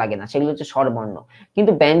সাহায্য লাগে না, সেগুলো হচ্ছে স্বরবর্ণ।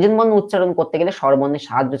 কিন্তু ব্যঞ্জন বর্ণ উচ্চারণ করতে গেলে স্বরবর্ণের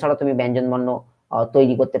সাহায্য ছাড়া তুমি ব্যঞ্জন বর্ণ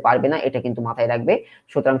তৈরি করতে পারবে না, এটা কিন্তু মাথায় রাখবে।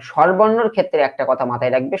 সুতরাং স্বরবর্ণের ক্ষেত্রে একটা কথা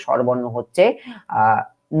মাথায় রাখবে, স্বরবর্ণ হচ্ছে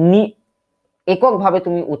এককভাবে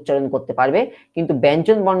তুমি উচ্চারণ করতে পারবে, কিন্তু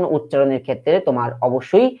ব্যঞ্জন বর্ণ উচ্চারণের ক্ষেত্রে তোমার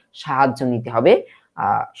অবশ্যই সাহায্য নিতে হবে,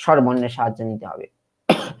 স্বরবর্ণের সাহায্য নিতে হবে।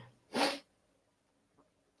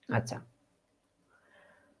 আচ্ছা,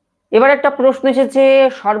 এবার একটা প্রশ্ন এসেছে,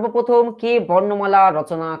 সর্বপ্রথম কে বর্ণমালা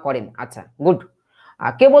রচনা করেন? আচ্ছা, গুড।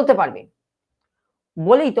 কে বলতে পারবে?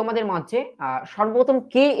 বলেই তোমাদের মাঝে সর্বপ্রথম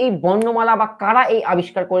কে এই বর্ণমালা বা কারা এই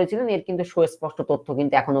আবিষ্কার করেছিলেন, এর কিন্তু সুস্পষ্ট তথ্য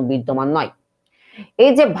কিন্তু এখনো বিদ্যমান নয়।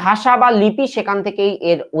 এই যে ভাষা বা লিপি, সেখান থেকেই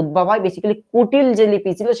এর উদ্ভব হয়। বেসিক্যালি কুটিল যে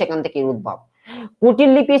লিপি ছিল সেখান থেকে এর উদ্ভব। কুটিল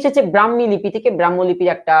লিপি এসেছে ব্রাহ্মী লিপি থেকে, ব্রাহ্ম লিপির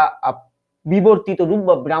একটা বিবর্তিত রূপ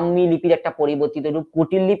বা ব্রাহ্মী লিপির একটা পরিবর্তিত রূপ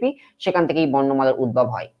কুটিল লিপি, সেখান থেকেই বর্ণমালার উদ্ভব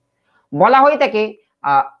হয়। বলা হয়ে থাকে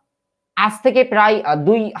আজ থেকে প্রায়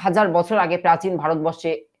 2000 বছর আগে প্রাচীন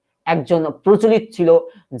ভারতবর্ষে একজন প্রচলিত ছিল,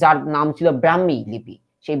 যার নাম ছিল ব্রাহ্মী লিপি।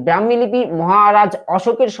 সেই ব্রাহ্মী লিপি মহারাজ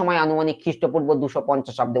অশোকের সময় আনুমানিক খ্রিস্টপূর্ব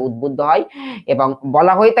 250 উদ্বুদ্ধ হয়, এবং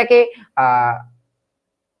বলা হয়ে থাকে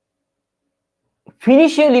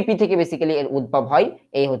ফিনিশীয় লিপি থেকে বেসিক্যালি এর উদ্ভব হয়।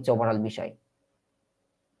 এই হচ্ছে ওভারঅল বিষয়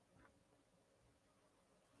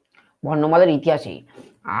বর্ণমালার ইতিহাসে।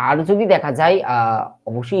 আর যদি দেখা যায়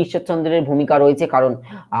অবশ্যই ঈশ্বরচন্দ্রের ভূমিকা রয়েছে, কারণ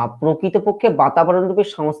প্রকৃতপক্ষে বাতাবরণ রূপে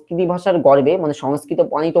সংস্কৃতি ভাষার গর্বে, মানে সংস্কৃত,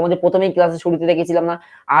 আমি তোমাদের প্রথমেই ক্লাসে শুরুতে দেখেছিলাম না,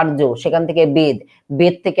 আর্য, সেখান থেকে বেদ,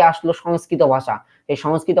 বেদ থেকে আসলো সংস্কৃত ভাষা। সেই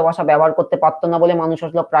সংস্কৃত ভাষা ব্যবহার করতে পারতো না বলে মানুষ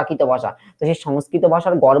আসলো প্রাকৃত ভাষা। তো সেই সংস্কৃত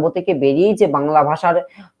ভাষার গর্ব থেকে বেরিয়েই যে বাংলা ভাষার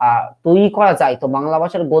তৈরি করা যায়, তো বাংলা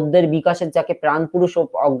ভাষার গদ্যের বিকাশের যাকে প্রাণ পুরুষ ও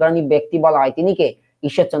অগ্রণী ব্যক্তি বলা হয়, তিনি কে?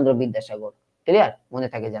 ঈশ্বরচন্দ্র বিদ্যাসাগর। ক্লিয়ার? মনে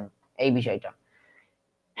থাকে যেন এই বিষয়টা।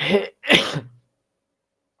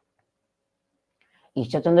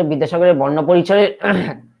 ঈশ্বরচন্দ্র বিদ্যাসাগরের বর্ণ পরিচয়ের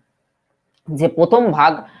যে প্রথম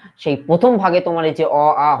ভাগ, সেই প্রথম ভাগে তোমার এই যে অ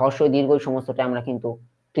আ হর্ষ দীর্ঘ সমস্তটা আমরা কিন্তু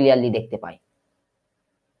ক্লিয়ারলি দেখতে পাই।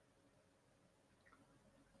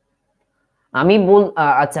 আমি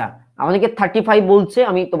আচ্ছা, আমাদেরকে 35 বলছে,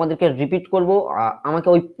 আমি তোমাদেরকে রিপিট করব, আমাকে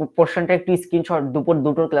ওই পোরশনটা একটু স্ক্রিনশট দুপুর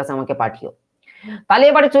দুটোর ক্লাসে আমাকে পাঠিও। তাহলে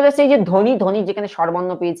এবারে চলে আসছে এই যে ধ্বনি, ধ্বনি যেখানে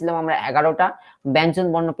স্বরবর্ণ পেয়েছিলাম আমরা 11টা, ব্যঞ্জন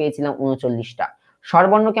বর্ণ পেয়েছিলাম 39টা।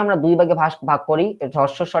 স্বরবর্ণকে আমরা দুই ভাগে ভাগ করি,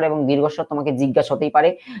 হ্রস্বস্বর এবং দীর্ঘস্বর। তোমাকে জিজ্ঞাসা হতেই পারে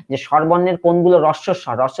যে স্বরবর্ণের কোনগুলো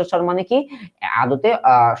হ্রস্বস্বর? হ্রস্বস্বর মানে কি? আদতে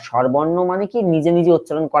স্বরবর্ণ মানে কি নিজে নিজে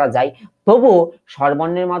উচ্চারণ করা যায়, তবু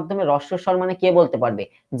স্বরবর্ণের মাধ্যমে হ্রস্বস্বর মানে কে বলতে পারবে?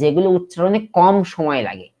 যেগুলো উচ্চারণে কম সময়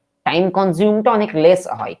লাগে, টাইম কনজিউমটা অনেক লেস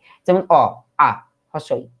হয়, যেমন অ, আ,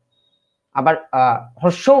 হ্রস্বই। আবার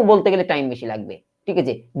হ্রস্বও বলতে গেলে টাইম বেশি লাগবে, ঠিক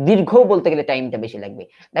আছে, দীর্ঘও বলতে গেলে টাইমটা বেশি লাগবে।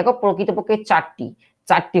 দেখো প্রকৃতপক্ষে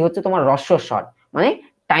চারটি হচ্ছে তোমার হ্রস্বস্বর, মানে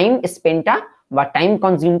টাইম স্পেন্ডটা বা টাইম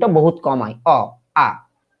কনজিউমটা বহুত কম হয়। অ, আ,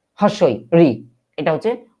 হ্রস্বই, রি, এটা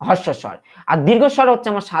হচ্ছে হ্রস্বস্বর। আর দীর্ঘস্বর হচ্ছে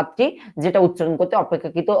আমার 7টি, যেটা উচ্চারণ করতে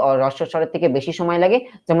অপেক্ষাকৃত হ্রস্বস্বরের থেকে বেশি সময় লাগে,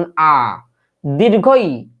 যেমন আ, দীর্ঘই,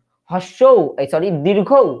 হ্রস্বও, সরি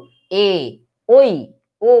দীর্ঘও, এ, ওই,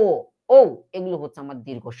 ও, ও, এগুলো হচ্ছে আমার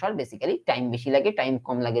দীর্ঘস্বর। বেসিক্যালি টাইম বেশি লাগে, টাইম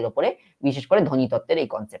কম লাগে এর উপরে, বিশেষ করে ধ্বনিতত্ত্বের এই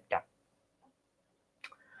কনসেপ্টটা।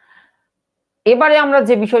 এবারে আমরা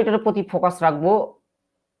যে বিষয়টার প্রতি ফোকাস রাখবো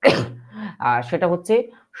সেটা হচ্ছে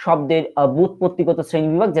শব্দের ব্যুৎপত্তিগত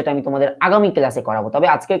শ্রেণীবিভাগ, যেটা আমি তোমাদের আগামী ক্লাসে করাবো। তবে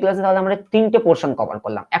আজকের ক্লাসে তাহলে আমরা 3টে পোরশন কভার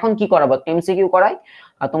করলাম। এখন কি করাবো? এমসিকিউ করাই,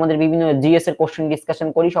 তোমাদের বিভিন্ন জিএস এর কোশ্চেন ডিসকাশন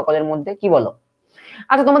করি সকলের মধ্যে, কি বলো?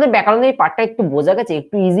 আচ্ছা, তোমাদের ব্যাকরণের এই পার্টটা একটু বোঝা গেছে,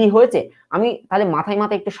 একটু ইজি হয়েছে? আমি তাহলে মাথায়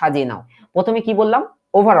মাথায় একটু সাজিয়ে নাও। প্রথমে কি বললাম?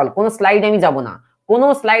 ওভারঅল কোনো স্লাইডে আমি যাব না, কোনো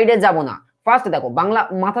স্লাইডে যাব না। ফার্স্ট দেখো বাংলা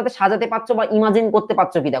মাথাতে সাজাতে পারছো বা ইমাজিন করতে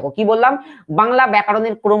পারছো কি? দেখো কি বললাম, বাংলা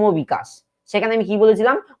ব্যাকরণের ক্রমবিকাশ। সেখানে আমি কি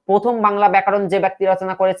বলেছিলাম? প্রথম বাংলা ব্যাকরণ যে ব্যক্তি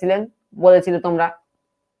রচনা করেছিলেন, বলেছিলে তোমরা,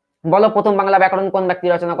 বলো প্রথম বাংলা ব্যাকরণ কোন ব্যক্তি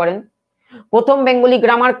রচনা করেন? প্রথম বেঙ্গলি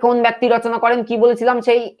গ্রামার কোন ব্যক্তি রচনা করেন? কি বলেছিলাম?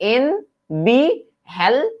 সেই বি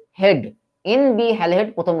হ্যালহেড। হ্যালহেড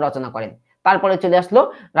প্রথম রচনা করেন। তারপরে চলে আসলো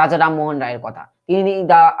রাজা রামমোহন রায়ের কথা। তিনি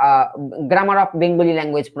দা গ্রামার অফ বেঙ্গলি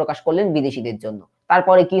ল্যাঙ্গুয়েজ প্রকাশ করলেন বিদেশিদের জন্য।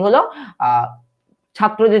 তারপরে কি হলো?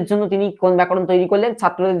 ছাত্রদের জন্য তিনি কোন ব্যাকরণ তৈরি করলেন?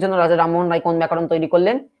 ছাত্রদের জন্য রাজা রামমোহন রায় কোন ব্যাকরণ তৈরি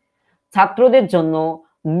করলেন? ছাত্রদের জন্য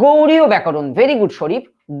গৌড়ীয় ব্যাকরণ। ভেরি গুড শরীফ,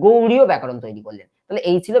 গৌড়ীয় ব্যাকরণ তৈরি করলেন। তাহলে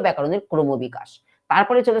এই ছিল ব্যাকরণের ক্রমবিকাশ।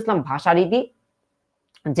 তারপরে চলে আসলাম ভাষারীতি,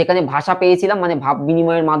 যেখানে ভাষা পেয়েছিলাম মানে ভাব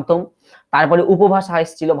বিনিময়ের মাধ্যম। তারপরে উপভাষা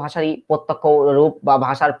এসেছিল, ভাষারই প্রত্যক্ষ রূপ বা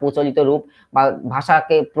ভাষার প্রচলিত রূপ বা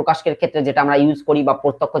ভাষাকে প্রকাশের ক্ষেত্রে যেটা আমরা ইউজ করি বা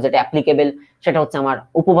প্রত্যক্ষ যেটা অ্যাপ্লিকেবল, সেটা হচ্ছে আমার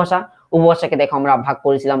উপভাষা। উপভাষাকে দেখো আমরা ভাগ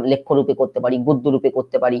করেছিলাম, লেখ্য রূপে করতে পারি, গদ্য রূপে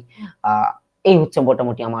করতে পারি। এই হচ্ছে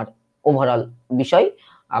মোটামুটি আমার ওভারঅল বিষয়।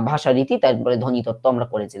 ভাষা রীতি, তারপরে ধ্বনিতত্ত্ব আমরা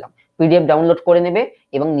করেছিলাম। পিডিএফ ডাউনলোড করে নেবে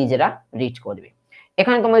এবং নিজেরা রিড করবে।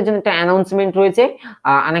 এখানে তোমাদের জন্য একটা অ্যানাউন্সমেন্ট রয়েছে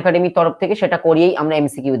আনএকাডেমির তরফ থেকে, সেটা করিয়েই আমরা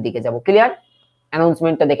এমসিকিউ এর দিকে যাব। ক্লিয়ার?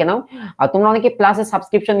 অ্যানাউন্সমেন্টটা দেখে নাও। আর তোমরা অনেকে প্লাসে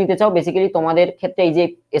সাবস্ক্রিপশন নিতে চাও, বেসিক্যালি তোমাদের ক্ষেত্রে এই যে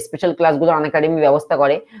স্পেশাল ক্লাসগুলো আনএকাডেমি ব্যবস্থা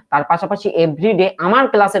করে, তার পাশাপাশি এভরিডে আমার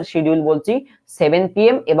ক্লাসের শিডিউল বলছি 7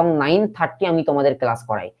 PM এবং 9:30 আমি তোমাদের ক্লাস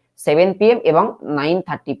করাই। 7 PM এবং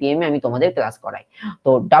 9:30 PM আমি তোমাদের ক্লাস করাই।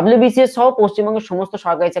 তো WBCS সহ পশ্চিমবঙ্গের সমস্ত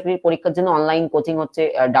সরকারি চাকরির পরীক্ষার জন্য অনলাইন কোচিং হচ্ছে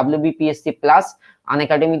WBPSC প্লাস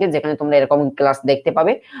আনএকাডেমিতে, যেখানে তোমরা এরকম ক্লাস দেখতে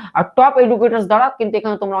পাবে। আর টপ এডুকেটরস দ্বারা, কিন্তু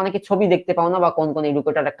এখানে তোমরা অনেকে ছবি দেখতে পাও না বা কোন কোন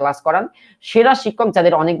এডুকেটররা ক্লাস করান, সেরা শিক্ষক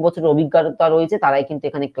যাদের অনেক বছরের অভিজ্ঞতা রয়েছে তারাই কিন্তু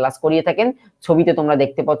এখানে ক্লাস করিয়ে থাকেন। ছবিতে তোমরা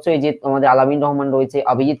দেখতে পাচ্ছ, এই যে আমাদের আলামিন রহমান রয়েছে,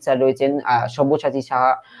 অভিজিৎ স্যার রয়েছেন, সব্যসাচী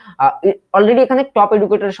সাহা। অলরেডি এখানে টপ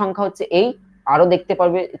এডুকেটরের সংখ্যা হচ্ছে এই, আরো দেখতে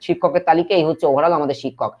পারবে শিক্ষকের তালিকা। এই হচ্ছে ওভারঅল আমাদের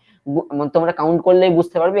শিক্ষক, তোমরা কাউন্ট করলেই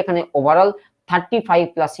বুঝতে পারবে এখানে ওভারঅল 35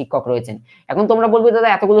 প্লাস শিক্ষক রয়েছেন। এখন তোমরা বলবে দাদা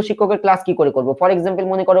এতগুলো শিক্ষকের ক্লাস কি করে করবো? ফর এক্সাম্পল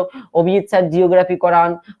মনে করো অভিজিৎ স্যার জিওগ্রাফি করান,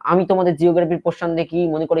 আমি তোমাদের জিওগ্রাফির পোর্শন দেখি,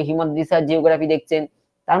 মনে করো হিমাদ্রি স্যার জিওগ্রাফি দেখছেন,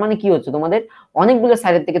 তার মানে কি হচ্ছে তোমাদের অনেকগুলো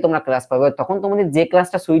স্যারের থেকে তোমরা ক্লাস পাবে। তখন তোমাদের যে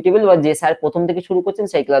ক্লাসটা সুইটেবল বা যে স্যার প্রথম থেকে শুরু করছেন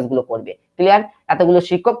সেই ক্লাসগুলো করবে। ক্লিয়ার? এতগুলো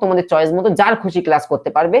শিক্ষক তোমাদের চয়েস মতো যার খুশি ক্লাস করতে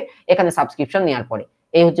পারবে এখানে সাবস্ক্রিপশন নেওয়ার পরে।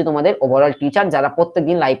 এই হচ্ছে তোমাদের ওভারঅল টিচার যারা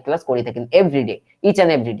প্রত্যেকদিন লাইভ ক্লাস করে থাকেন, এভরিডে, ইচ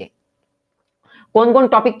এন্ড এভরিডে। কোন কোন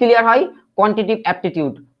টপিক ক্লিয়ার হয়? Quantitative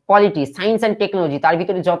aptitude, polity, science and technology, তার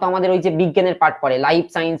ভিতরে যত আমাদের ওই যে বিজ্ঞানের পার্ট পড়ে, লাইফ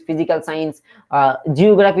সায়েন্স, ফিজিক্যাল সায়েন্স,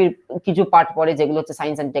 জিওগ্রাফির কিছু পার্ট পড়ে যেগুলো হচ্ছে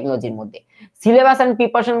সায়েন্স এন্ড টেকনোলজির মধ্যে। সিলেবাস এন্ড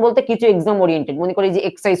প্রিপারেশন বলতে কিছু এক্সাম ওরিয়েন্টেড, মনে করি যে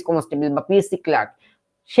এক্সাইজ কনস্টেবল বা পিএসসি ক্লার্ক,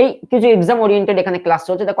 সেই কিছু এক্সাম ওরিয়েন্টেড এখানে ক্লাস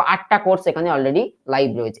চলছে। দেখো 8টা কোর্স এখানে অলরেডি লাইভ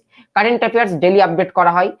রয়েছে। কারেন্ট অ্যাফেয়ার্স ডেইলি আপডেট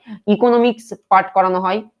করা হয়, ইকোনমিক্স পার্ট করানো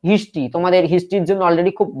হয়, হিস্ট্রি, তোমাদের হিস্ট্রির জন্য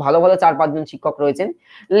অলরেডি খুব ভালো ভালো 4-5 জন শিক্ষক রয়েছেন।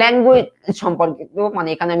 ল্যাঙ্গুয়েজ সম্পর্কিত, মানে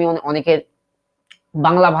এখানে আমি অনেকের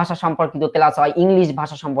বাংলা ভাষা সম্পর্কিত ক্লাস হয়, ইংলিশ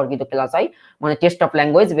ভাষা সম্পর্কিত ক্লাস হয়, মানে test of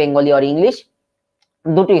language Bengali R English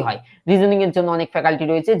দুটোই হয়। রিজনিং এর জন্য অনেক ফ্যাকাল্টি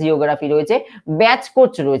রয়েছে, জিওগ্রাফি রয়েছে, ব্যাচ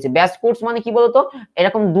কোর্স রয়েছে। ব্যাচ কোর্স মানে কি বলতো,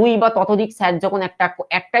 এরকম 2 বা ততোধিক স্যার যখন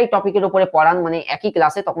একটাই টপিকের উপরে পড়ান মানে একই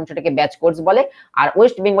ক্লাসে, তখন সেটাকে ব্যাচ কোর্স বলে। আর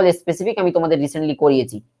ওয়েস্ট বেঙ্গল স্পেসিফিক আমি তোমাদের রিসেন্টলি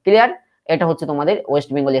করিয়েছি। ক্লিয়ার? এটা হচ্ছে তোমাদের ওয়েস্ট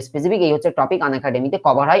বেঙ্গল স্পেসিফিক, এই হচ্ছে টপিক আনএকাডেমিতে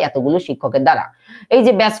কভার হয় এতগুলো শিক্ষকের দ্বারা। এই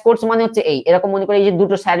যে ব্যাচ কোর্স মানে হচ্ছে এই এরকম মনে করে এই যে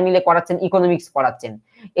দুটো স্যার মিলে করাচ্ছেন, ইকোনমিক্স পড়াচ্ছেন,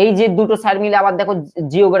 এই যে দুটো স্যার মিলে আবার দেখো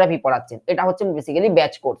জিওগ্রাফি পড়াচ্ছেন, এটা হচ্ছে বেসিক্যালি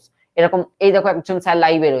ব্যাচ কোর্স। এরকম এই দেখো একজন স্যার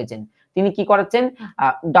লাইভে রয়েছেন, তিনি কি করাচ্ছেন?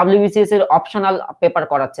 WBCS এর অপশনাল পেপার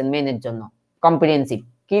করাচ্ছেন মেনের জন্য, কম্প্রিহেনসিভ।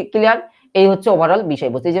 ক্লিয়ার? এই হচ্ছে ওভারঅল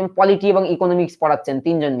বিষয়বস্তু। এই যে পলিটি এবং ইকোনমিক্স পড়াচ্ছেন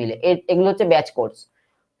 3 জন মিলে, এগুলো হচ্ছে ব্যাচ কোর্স।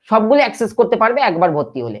 সবগুলো অ্যাক্সেস করতে পারবে একবার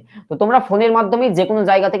ভর্তি হলে। তো তোমরা ফোনের মাধ্যমে যে কোনো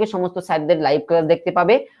জায়গা থেকে সমস্ত স্যারদের লাইভ ক্লাস দেখতে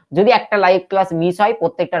পাবে। যদি একটা লাইভ ক্লাস মিস হয়,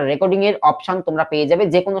 প্রত্যেকটা রেকর্ডিং এর অপশন তোমরা পেয়ে যাবে,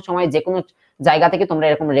 যে কোনো সময় যে কোনো জায়গা থেকে তোমরা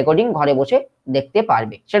এরকম রেকর্ডিং ঘরে বসে দেখতে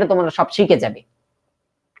পারবে, সেটা তোমরা সব শিখে যাবে।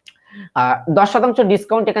 10%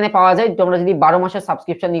 ডিসকাউন্ট এখানে পাওয়া যায়। তোমরা যদি 12 মাসের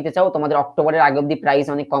সাবস্ক্রিপশন নিতে চাও, তোমাদের অক্টোবরের আগে অব্দি প্রাইস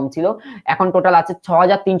অনেক কম ছিল, এখন টোটাল আছে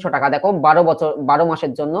 6300 টাকা। দেখো 12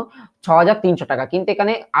 মাসের জন্য 6300 টাকা, কিন্তু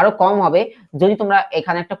এখানে আরো কম হবে যদি তোমরা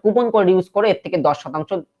এখানে একটা কুপন কোড ইউজ করো, এর থেকে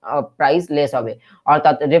 10% প্রাইস লেস হবে।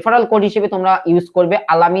 অর্থাৎ রেফারেল কোড হিসেবে তোমরা ইউজ করবে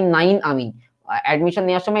আলামিন 9 আমিন। অ্যাডমিশন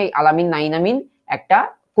নেওয়ার সময় আলামিন 9 আমিন একটা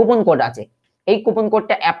কুপন কোড আছে, এই কুপন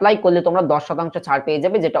কোডটা অ্যাপ্লাই করলে তোমরা 10% ছাড় পেয়ে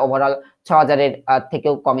যাবে, যেটা ওভারঅল 6000 এর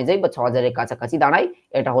থেকেও কমে যায় বা 6000 এর কাছাকাছি দাঁড়ায়।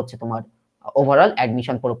 এটা হচ্ছে তোমার ওভারঅল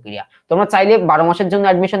অ্যাডমিশন প্রক্রিয়া। তোমরা চাইলে 12 মাসের জন্য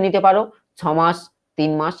অ্যাডমিশন নিতে পারো, 6 মাস,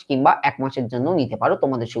 3 মাস কিংবা 1 মাসের জন্য নিতে পারো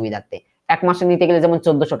তোমাদের সুবিধার্থে। 1 মাসে নিতে গেলে যেমন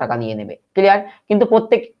 1400 টাকা নিয়ে নেবে। ক্লিয়ার? কিন্তু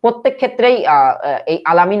প্রত্যেক ক্ষেত্রেই এই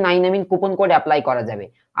আলামিন 9 আমিন কুপন কোড অ্যাপ্লাই করা যাবে।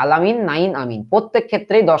 আলামিন 9 আমিন প্রত্যেক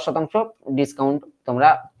ক্ষেত্রেই 10% ডিসকাউন্ট তোমরা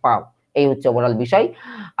পাও। এই হচ্ছে ওভারঅল বিষয়।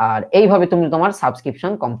 আর এইভাবে তুমি তোমার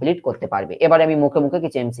সাবস্ক্রিপশন কমপ্লিট করতে পারবে। এবারে আমি মুখে মুখে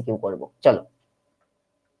কিছু এমসিকিউ করব। চলো,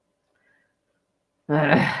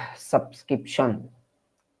 সাবস্ক্রিপশন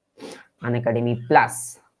আনএকাডেমি প্লাস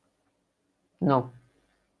নো।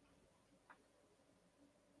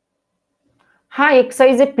 হ্যাঁ,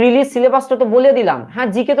 এক্সারসাইজে প্রিলিজ সিলেবাসটা তো বলে দিলাম। হ্যাঁ,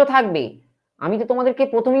 জিকে তো থাকবে। আমি তো তোমাদেরকে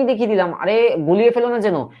প্রথমেই দেখিয়ে দিলাম। আরে গুলিয়ে ফেলো না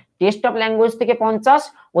যেন। টেস্ট অফ ল্যাঙ্গুয়েজ থেকে 50,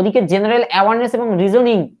 ওদিকে জেনারেল অ্যাওয়ারনেস এবং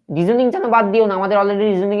রিজনিং। রিজনিং যেন বাদ দিও না, আমাদের অলরেডি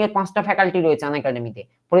রিজনিং এর 5টা ফ্যাকাল্টি রয়েছে আনএকাডেমিতে।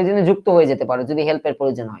 প্রয়োজনে যুক্ত হয়ে যেতে পারো যদি হেল্পের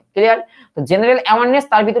প্রয়োজন হয়। ক্লিয়ার? তো জেনারেল অ্যাওয়ারনেস,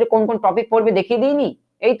 তার ভিতরে কোন কোন টপিক পড়বে দেখিয়ে দিইনি?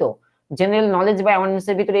 এই তো জেনারেল নলেজ বা অ্যাওয়ারনেস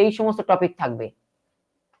এর ভিতরে এই সমস্ত টপিক থাকবে।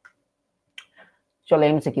 চলো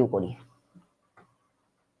এমসিকিউ করি।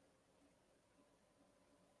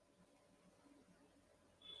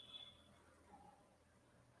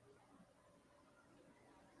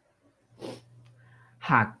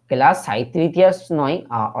 হ্যাঁ, ক্লাস সাহিত্য ইতিহাস নয়,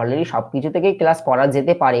 অলরেডি সবকিছু থেকেই ক্লাস করা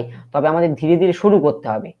যেতে পারে, তবে আমাদের ধীরে ধীরে শুরু করতে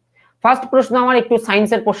হবে। ফার্স্ট প্রশ্ন আমার একটু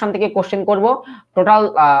সায়েন্সের পোর্শন থেকে কোশ্চেন করব। টোটাল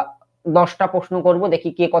 10টা প্রশ্ন করব, দেখি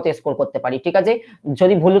কে কত স্কোর করতে পারি। ঠিক আছে?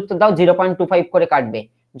 যদি ভুল উত্তর দাও 0.25 করে কাটবে।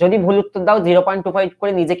 যদি ভুল উত্তর দাও 0.25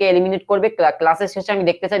 করে নিজেকে এলিমিনেট করবে। ক্লাসের শেষে আমি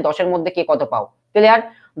দেখতে চাই 10-এর মধ্যে কে কত পাও। ক্লিয়ার?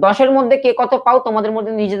 10-এর মধ্যে কে কত পাও, তোমাদের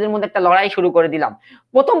মধ্যে নিজেদের মধ্যে একটা লড়াই শুরু করে দিলাম।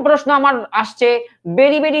 প্রথম প্রশ্ন আমার আসছে,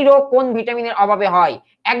 বেরি রোগ কোন ভিটামিনের অভাবে হয়?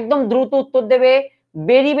 একদম দ্রুত উত্তর দেবে।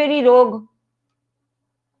 বেরি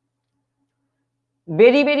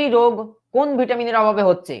রোগ কোন ভিটামিনের অভাবে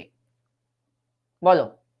হচ্ছে? বলো।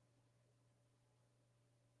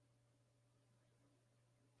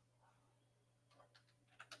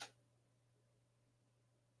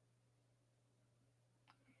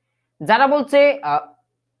 যারা বলছে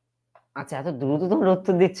আচ্ছা, এত দ্রুত তোমরা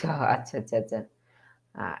উত্তর দিচ্ছ। আচ্ছা আচ্ছা আচ্ছা।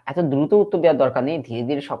 এত দ্রুত উত্তর দেওয়ার দরকার নেই, ধীরে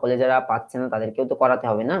ধীরে সকলে যারা পাচ্ছে না তাদেরকেও তো করাতে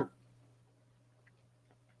হবে না,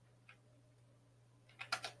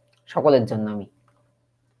 সকলের জন্য আমি।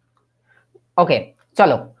 ওকে,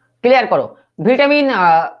 চলো ক্লিয়ার করো। ভিটামিন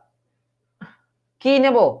কি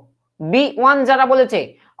নেব? বি 1 যারা বলেছে,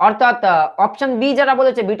 অর্থাৎ অপশন বি যারা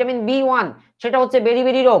বলেছে ভিটামিন বি 1, সেটা হচ্ছে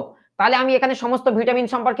বেরি রোগ। তাহলে আমি এখানে সমস্ত ভিটামিন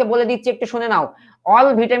সম্পর্কে বলে দিচ্ছি, একটু শুনে নাও। অল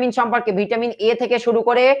ভিটামিন সম্পর্কে, ভিটামিন এ থেকে শুরু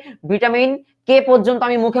করে ভিটামিন কে পর্যন্ত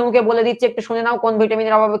আমি মুখে মুখে বলে দিচ্ছি, একটু শুনে নাও কোন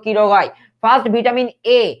ভিটামিনের অভাবে কি রোগ হয়। ফার্স্ট ভিটামিন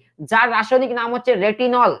এ, যার রাসায়নিক নাম হচ্ছে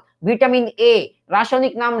রেটিনল। ভিটামিন এ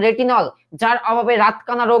রাসায়নিক নাম রেটিনল, যার অভাবে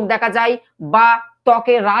রাতকানা রোগ দেখা যায় বা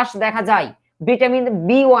ত্বকে হ্রাস দেখা যায়। Vitamin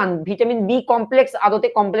B 1, vitamin B complex, আদতে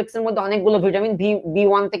কমপ্লেক্সের মধ্যে অনেকগুলো ভিটামিন, বি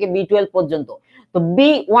 1 থেকে বি 12 পর্যন্ত। তো বি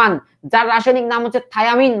 1, যার রাসায়নিক নাম হচ্ছে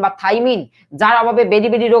থায়ামিন বা থাইমিন, যার অভাবে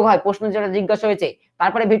বেরি রোগ হয়, প্রশ্ন যেটা জিজ্ঞাসা হয়েছে।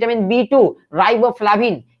 তারপরে ভিটামিন বি 2,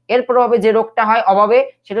 রাইবোফ্লাভিন, এর প্রভাবে যে রোগটা হয় অভাবে,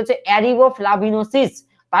 সেটা হচ্ছে অ্যারিবোফ্লাভিনোসিস।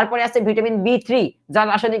 তারপরে আছে ভিটামিন বি 3, যার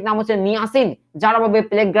রাসায়নিক নাম হচ্ছে নিয়াসিন, যার অভাবে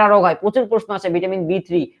প্লেগরা রোগ হয়। প্রচুর প্রশ্ন আছে, ভিটামিন বি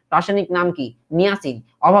 3 রাসায়নিক নাম কি? নিয়াসিন,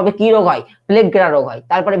 অভাবে কি রোগ হয়? প্লেগরা রোগ হয়।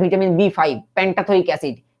 তারপরে ভিটামিন বি 5, পেন্টাথোইক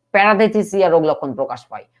অ্যাসিড, প্যারাথেসিসিয়া রোগ লক্ষণ প্রকাশ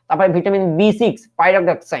পায়। তারপরে ভিটামিন বি 6,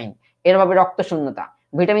 পাইরোক্সাইন, এর অভাবে রক্ত শূন্যতা।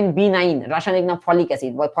 ভিটামিন বি 9, রাসায়নিক নাম ফলিক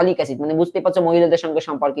অ্যাসিড, বা ফলিক অ্যাসিড মানে বুঝতে পারছো মহিলাদের সঙ্গে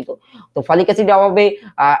সম্পর্কিত। তো ফলিক অ্যাসিডের অভাবে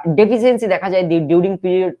ডেফিসিয়েন্সি দেখা যায়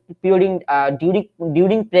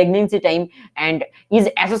during pregnancy time and is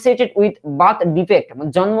associated with birth defect,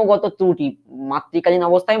 জন্মগত ত্রুটি। মাতৃকালীন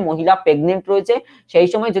অবস্থায় মহিলা প্রেগনেন্ট রয়েছে, সেই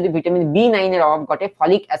সময় যদি ভিটামিন বি 9 এর অভাব ঘটে,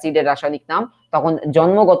 ফলিক অ্যাসিডের রাসায়নিক নাম, তখন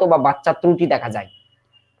জন্মগত বা বাচ্চার ত্রুটি দেখা যায়।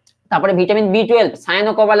 তারপরে ভিটামিন বি 12,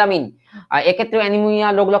 সায়ানোকোবালামিন, এক্ষেত্রে অ্যানিমিয়া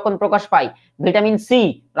রোগ লক্ষণ প্রকাশ পায়। ভিটামিন সি,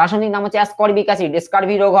 রাসায়নিক নাম হচ্ছে অ্যাসকর্বিক অ্যাসিড,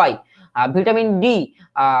 স্কারভি রোগ হয়। ভিটামিন ডি,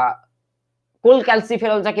 কোল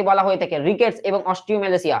ক্যালসিফেরল যাকে বলা হয়ে থাকে, রিকেটস এবং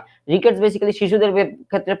অস্টিওমেলেসিয়া। রিকেটস বেসিক্যালি শিশুদের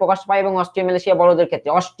ক্ষেত্রে প্রকাশ পায় এবং অস্টিওমেলেসিয়া বড়দের ক্ষেত্রে।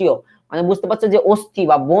 অস্টিও মানে বুঝতে পারছো যে অস্থি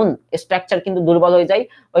বা বোন স্ট্রাকচার কিন্তু দুর্বল হয়ে যায়,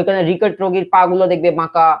 ওইখানে রিকেট রোগীর পা গুলো দেখবে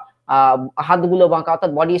বাঁকা, হাতগুলো বাঁকা,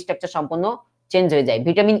 অর্থাৎ বডি স্ট্রাকচার সম্পূর্ণ চেঞ্জ হয়ে যায়।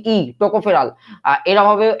 ভিটামিন ই, টোকোফেরল, এর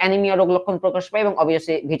অভাবে অ্যানিমিয়া রোগ লক্ষণ প্রকাশ পায়। এবং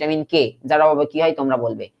অবভিয়াসলি ভিটামিন কে, যার অভাবে কি হয় তোমরা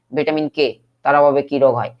বলবে। ভিটামিন কে, তার অভাবে কি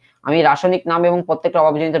রোগ হয়? আমি রাসায়নিক নাম এবং প্রত্যেকটা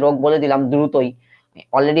অভাবজনিত রোগ বলে দিলাম দ্রুতই।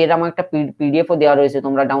 অলরেডি এর আমার একটা পিডিএফও দেওয়া রয়েছে,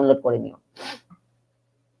 তোমরা ডাউনলোড করে নিও।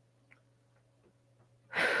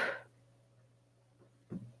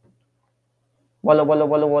 বলো বলো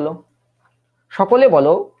বলো বলো, সকলে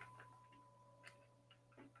বলো।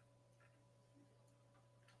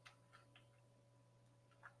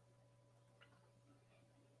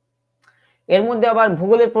 এর মধ্যে আবার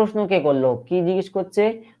ভূগোলের প্রশ্ন কে করলো? কি জিজ্ঞেস করছে?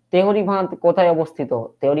 তেহরিবাঁধ কোথায় অবস্থিত?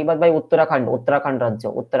 তেহরিবাঁধ ভাই উত্তরাখণ্ড রাজ্য,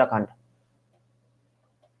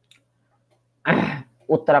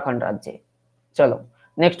 উত্তরাখণ্ড রাজ্যে। চলো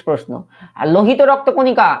নেক্সট প্রশ্ন, আর লোহিত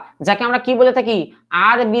রক্তকণিকা যাকে আমরা কি বলে থাকি,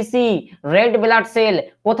 আরবিসি, রেড ব্লাড সেল,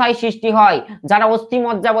 কোথায় সৃষ্টি হয়? যারা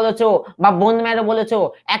অস্থিমজ্জা বলেছো বা বোন ম্যারো বলেছো,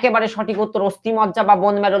 একেবারে সঠিক উত্তর অস্থিমজ্জা বা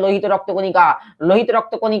বোন ম্যারো লোহিত রক্তকণিকা। লোহিত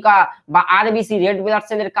রক্তকণিকা বা আরবিসি, রেড ব্লাড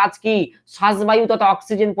সেলের কাজ কি? শ্বাসবায়ু তথা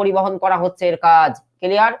অক্সিজেন পরিবহন করা হচ্ছে এর কাজ।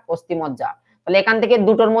 ক্লিয়ার? অস্থিমজ্জা। তাহলে এখান থেকে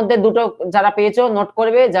দুটোর মধ্যে দুটো যারা পেয়েছো নোট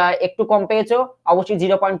করবে, যা একটু কম পেয়েছো অবশ্যই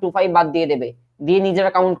 0.25 বাদ দিয়ে দেবে, দিয়ে নিজেরা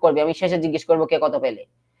কাউন্ট করবে, আমি শেষে জিজ্ঞেস করবো কে কত পেলে।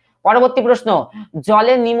 পরবর্তী প্রশ্ন,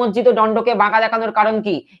 জলে নিমজ্জিত দণ্ডকে বাঁকা দেখানোর কারণ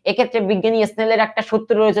কি? এক্ষেত্রে বিজ্ঞানী স্নেলের একটা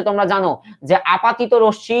সূত্র রয়েছে, তোমরা জানো যে আপাতিত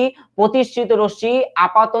রশ্মি, প্রতিসৃত রশ্মি,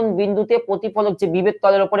 আপাতন বিন্দুতে প্রতিফলক যে বিভেদ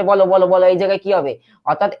তলের উপরে, বলো বলো বলো এই জায়গায় কি হবে?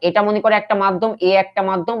 অর্থাৎ এটা মনে করে একটা মাধ্যম, এ একটা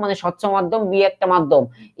মাধ্যম মানে স্বচ্ছ মাধ্যম, বি একটা মাধ্যম,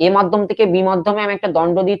 এ মাধ্যম থেকে বি মাধ্যমে আমি একটা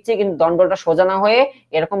দণ্ড দিচ্ছি, কিন্তু দণ্ডটা সোজা না হয়ে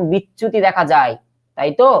এরকম বিচ্যুতি দেখা যায়,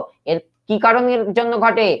 তাই তো? এর কি কারণের জন্য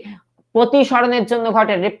ঘটে? প্রতিসরণের জন্য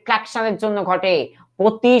ঘটে, রিফ্লেকশনের জন্য ঘটে।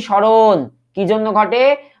 প্রতিসরণ কি জন্য ঘটে?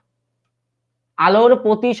 আলোর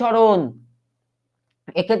প্রতিসরণ।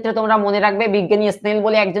 এক্ষেত্রে তোমরা মনে রাখবে বিজ্ঞানী স্নেল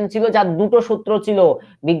বলে একজন ছিল যার দুটো সূত্র ছিল।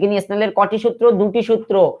 বিজ্ঞানী স্নেলের কটি সূত্র? দুটি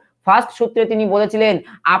সূত্র। ফার্স্ট সূত্রে তিনি বলেছিলেন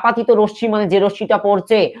আপাতিত রশ্মি মানে যে রশ্মিটা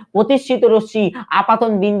পড়ছে, প্রতিসৃত রশ্মি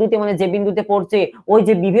আপাতন বিন্দুতে মানে যে বিন্দুতে পড়ছে ওই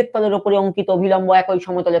যে বিভেদ তলের উপরে অঙ্কিত অভিলম্ব একই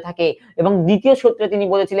সমতলে থাকে। এবং দ্বিতীয় সূত্রে তিনি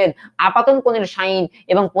বলেছিলেন আপাতন কোণের সাইন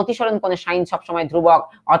এবং প্রতিসরণ কোণের সাইন সবসময় ধ্রুবক,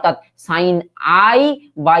 অর্থাৎ sign I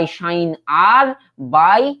by sine R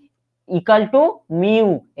by equal to mu.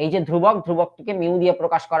 এই যে ধ্রুবক, ধ্রুবকটিকে মিউ দিয়ে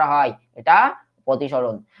প্রকাশ করা হয়, এটা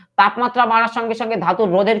প্রতিসরণ। তাপমাত্রা বাড়ার সঙ্গে সঙ্গে ধাতুর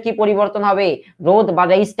রোধের কি পরিবর্তন হবে? রোধ বা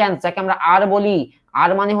রেজিস্ট্যান্স যাকে আমরা আর বলি, আর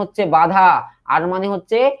মানে হচ্ছে বাধা, আর মানে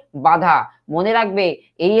হচ্ছে বাধা। মনে রাখবে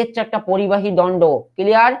এই হচ্ছে একটা পরিবাহী দণ্ড।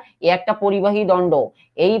 ক্লিয়ার? এই একটা পরিবাহী দণ্ড।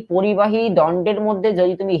 এই পরিবাহী দণ্ডের মধ্যে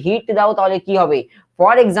যদি তুমি হিট দাও তাহলে কি হবে?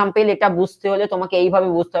 ফর এক্সাম্পল এটা বুঝতে হলে তোমাকে এইভাবে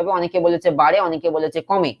বুঝতে হবে, অনেকে বলেছে বাড়ে, অনেকে বলেছে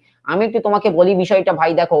কমে। আমি একটু তোমাকে বলি বিষয়টা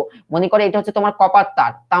ভাই। দেখো, মনে করো এটা হচ্ছে তোমার কপার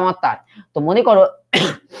তার, তামার তার। তো মনে করো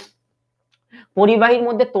পরিবাহীর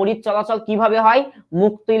মধ্যে তড়িৎ চলাচল কিভাবে হয়?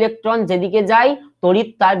 মুক্ত ইলেকট্রন যেদিকে যায় তড়িৎ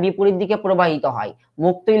তার বিপরীত দিকে প্রবাহিত হয়।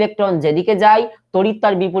 মুক্ত ইলেকট্রন যেদিকে যায় তড়িৎ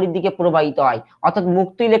তার বিপরীত দিকে প্রবাহিত হয়। অর্থাৎ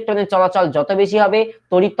মুক্ত ইলেকট্রনের চলাচল যত বেশি হবে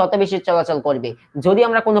তড়িৎ তত বেশি চলাচল করবে। যদি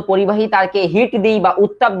আমরা কোনো পরিবাহী তারকে হিট দিই বা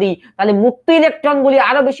উত্তাপ দিই তাহলে মুক্ত ইলেকট্রনগুলি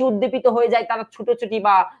আরো বেশি উদ্দীপিত হয়ে যায়, তারা ছুটোছুটি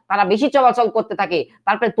বা তারা বেশি চলাচল করতে থাকে।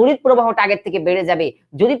 তারপরে তড়িৎ প্রবাহটা আগের থেকে বেড়ে যাবে।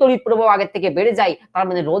 যদি তড়িৎ প্রবাহ আগের থেকে বেড়ে যায় তার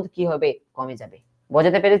মানে রোধ কি হবে? কমে যাবে।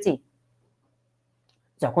 বোঝাতে পেরেছি?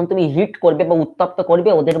 যখন তুমি হিট করবে বা উত্তপ্ত করবে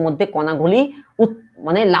ওদের মধ্যে কণাগুলি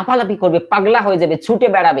মানে লাফালাফি করবে, পাগলা হয়ে যাবে, ছুটে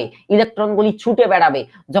বেড়াবে, ইলেকট্রনগুলি ছুটে বেড়াবে।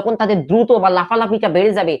 যখন তাদের দ্রুত বা লাফালাফিটা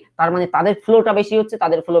বেড়ে যাবে তার মানে তাদের ফ্লোটা বেশি হচ্ছে,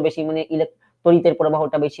 তাদের ফ্লো বেশি মানে তড়িতের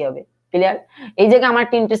প্রবাহটা বেশি হবে। ক্লিয়ার? এই জায়গায় আমার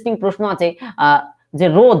একটা ইন্টারেস্টিং প্রশ্ন আছে, যে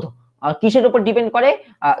রোধ কিসের উপর ডিপেন্ড করে?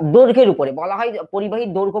 দৈর্ঘ্যের উপরে। বলা হয়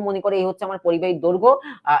পরিবাহীর দৈর্ঘ্য, মনে করে এই হচ্ছে আমার পরিবাহীর দৈর্ঘ্য,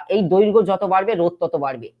 এই দৈর্ঘ্য যত বাড়বে রোধ তত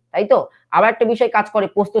বাড়বে, তাই তো? আবার একটা বিষয় কাজ করে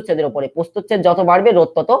প্রস্থচ্ছেদের উপরে, প্রস্থচ্ছেদ যত বাড়বে রোধ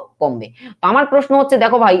তত কমবে। তো আমার প্রশ্ন হচ্ছে,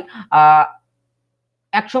 দেখো ভাই,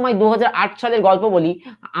 এক সময় 2008 সালের গল্প বলি,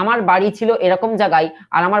 আমার বাড়ি ছিল এরকম জায়গায়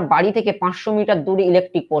আর আমার বাড়ি থেকে 500 মিটার দূরে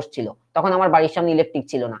ইলেকট্রিক পোস্ট ছিল। তখন আমার বাড়ির সামনে ইলেকট্রিক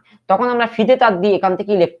ছিল না, তখন আমরা ফিতে তার দিয়ে এখান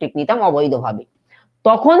থেকে ইলেকট্রিক নিতাম অবৈধভাবে।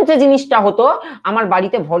 তখন যে জিনিসটা হতো আমার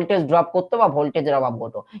বাড়িতে ভোল্টেজ ড্রপ করতো বা ভোল্টেজের অভাব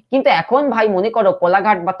হতো। কিন্তু এখন ভাই মনে করো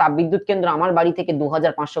কোলাঘাট বা তাপবিদ্যুৎ কেন্দ্র আমার বাড়ি থেকে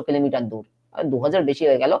 2500 কিলোমিটার দূর, 2000 বেশি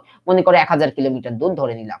হয়ে গেল, মনে করো 1000 কিলোমিটার দূর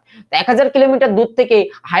ধরে নিলাম। তো 1000 কিলোমিটার দূর থেকে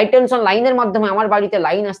হাই টেনশন লাইনের মাধ্যমে আমার বাড়িতে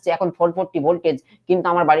লাইন আসছে এখন 440 ভোল্টেজ, কিন্তু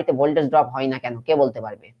আমার বাড়িতে ভোল্টেজ ড্রপ হয় না কেন? কে বলতে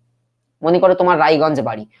পারবে? মনে করো তোমার রায়গঞ্জ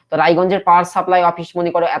বাড়ি, তো রায়গঞ্জের পাওয়ার সাপ্লাই অফিস মনে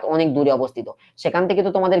করো এত অনেক দূরে অবস্থিত, সেখান থেকে তো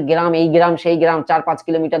তোমাদের গ্রাম, এই গ্রাম সেই গ্রাম 4-5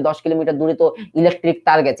 কিলোমিটার 10 কিলোমিটার দূরে তো ইলেকট্রিক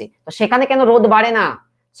তার গেছে, তো সেখানে কেন রোধ বাড়ে না?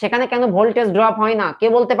 সেখানে কেন ভোল্টেজ ড্রপ হয় না? কে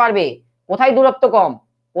বলতে পারবে? কোথায় দূরত্ব কম?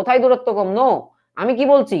 কোথায় দূরত্ব কম? নো। আমি কি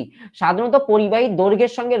বলছি, সাধারণত পরিবাহীর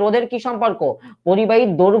দৈর্ঘ্যের সঙ্গে রোধের কি সম্পর্ক? পরিবাহীর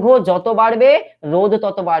দৈর্ঘ্য যত বাড়বে রোধ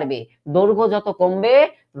তত বাড়বে, দৈর্ঘ্য যত কমবে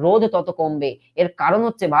রোধ তত কমবে। এর কারণ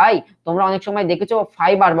হচ্ছে ভাই, তোমরা অনেক সময় দেখেছো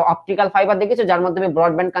ফাইবার বা অপটিক্যাল ফাইবার দেখেছো যার মাধ্যমে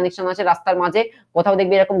ব্রডব্যান্ড কানেকশন আছে রাস্তার মাঝে, কোথাও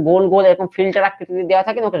দেখবে এরকম গোল গোল এরকম ফিল্টার আকৃতিতে দেওয়া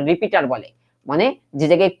থাকে না, ওটা রিপিটার বলে। মানে যে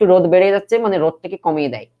জায়গায় একটু রোদ বেড়ে যাচ্ছে মানে রোদটাকে কমিয়ে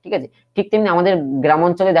দেয়, ঠিক আছে? ঠিক তেমনি আমাদের গ্রাম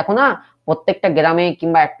অঞ্চলে দেখো না, প্রত্যেকটা গ্রামে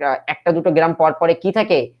কিংবা একটা দুটো গ্রাম পর পরে কি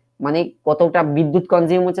থাকে, মানে কতটা বিদ্যুৎ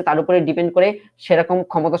কনজিউম হচ্ছে তার উপরে ডিপেন্ড করে সেরকম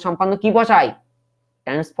ক্ষমতা সম্পন্ন কি বসায়?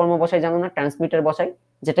 ট্রান্সফর্মার বসায়, জানো না? ট্রান্সমিটার বসায়,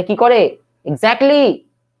 যেটা কি করে এক্স্যাক্টলি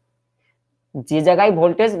যে জায়গায়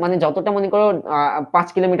ভোল্টেজ মানে যতটা মনে করো 5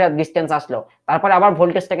 কিলোমিটার ডিস্টেন্স আসলো, তারপর আবার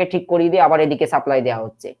ভোল্টেজটাকে ঠিক করিয়ে দিয়ে আবার এদিকে সাপ্লাই দেওয়া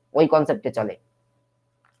হচ্ছে, ওই কনসেপ্টে চলে।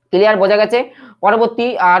 ক্লিয়ার, বোঝা গেছে? পরবর্তী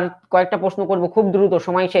আর কয়েকটা প্রশ্ন করব, খুব দ্রুত,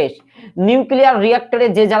 সময় শেষ। নিউক্লিয়ার রিঅ্যাক্টরে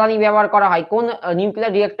যে জ্বালানি ব্যবহার করা হয়, কোন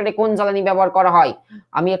নিউক্লিয়ার রিঅ্যাক্টরে কোন জ্বালানি ব্যবহার করা হয়?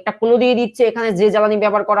 আমি একটা ক্লু দিয়ে দিচ্ছি, এখানে যে জ্বালানি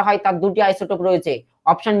ব্যবহার করা হয় তার দুটি আইসোটোপ রয়েছে।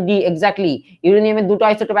 অপশন ডি এক্স্যাক্টলি, ইউরেনিয়ামের দুটো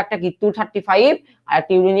আইসোটোপ, একটা কি 235 আর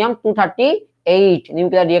একটা ইউরেনিয়াম 238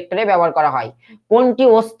 নিউক্লিয়ার রিঅ্যাক্টরে ব্যবহার করা হয়। কোনটি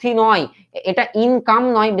অস্থি নয়? এটা ইনকাম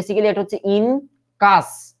নয়, বেসিক্যালি এটা হচ্ছে ইনকাস।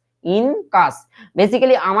 ইনকাস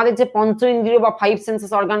বেসিক্যালি আমাদের যে পঞ্চ ইন্দ্রিয় বা 5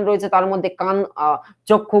 সেন্সেস অর্গান রয়েছে তার মধ্যে কান,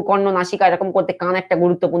 চক্ষু, কর্ণ, নাসিকা এরকম করতে কান একটা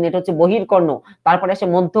গুরুত্বপূর্ণ, এটা হচ্ছে বহির্কর্ণ, তারপরে আসে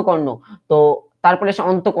মধ্যকর্ণ, তো তারপরে আসে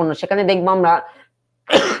অন্তকর্ণ। সেখানে দেখবো আমরা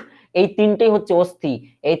এই তিনটেই হচ্ছে অস্থি,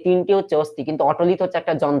 এই তিনটি হচ্ছে অস্থি, কিন্তু অটোলিথ হচ্ছে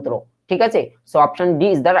একটা যন্ত্র। ঠিক আছে, so option D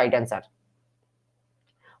is the right answer.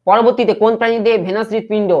 পরবর্তীতে কোন প্রাণীতে ভেনাস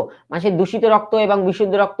হৃৎপিণ্ড, মানে দূষিত রক্ত এবং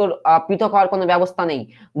বিশুদ্ধ রক্ত পৃথক হওয়ার কোনো ব্যবস্থা নেই,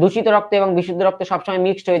 দূষিত রক্ত এবং বিশুদ্ধ রক্ত সবসময়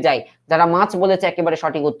মিক্সড হয়ে যায়, যারা মাছ বলেছে একেবারে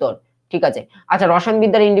সঠিক উত্তর। ঠিক আছে, আচ্ছা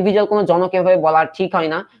রসায়নবিদ্যার ইন্ডিভিজুয়াল কোনো জনক এভাবে বলার ঠিক হয়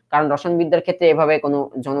না, কারণ রসায়নবিদ্যার ক্ষেত্রে এভাবে কোনো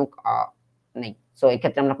জনক নেই, সো এই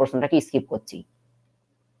ক্ষেত্রে আমরা প্রশ্নটাকে স্কিপ করছি।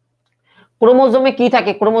 ক্রোমোজোমে কি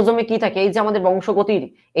থাকে? ক্রোমোজোমে কি থাকে? এই যে আমাদের বংশগতির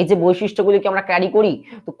এই যে বৈশিষ্ট্যগুলিকে আমরা ক্যারি করি,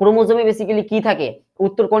 তো ক্রোমোজোমে বেসিক্যালি কি থাকে?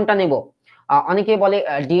 উত্তর কোনটা নেব? অনেকে বলে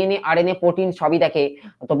ডিএনএ, আরএনএ, প্রোটিন সবই থাকে।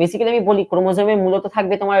 তো বেসিক্যালি আমি বলি ক্রোমোজোমে মূলত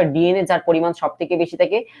থাকবে তোমার ডিএনএ, যার পরিমাণ সবথেকে বেশি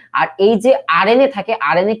থাকে। আর এই যে আরএনএ থাকে,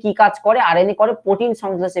 আরএনএ কি কাজ করে? আরএনএ করে প্রোটিন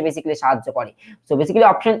সংশ্লেষে বেসিক্যালি সাহায্য করে। সো বেসিক্যালি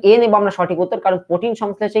অপশন এ নেব আমরা সঠিক উত্তর, কারণ প্রোটিন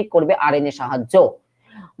সংশ্লেষেই করবে আরএনএ সাহায্য।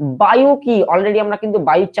 বায়ু কি? অলরেডি আমরা কিন্তু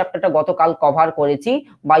বায়ুর চ্যাপ্টারটা গতকাল কভার করেছি।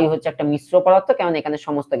 বায়ু হচ্ছে একটা মিশ্র পদার্থ, কারণ এখানে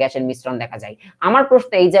সমস্ত গ্যাসের মিশ্রণ দেখা যায়। আমার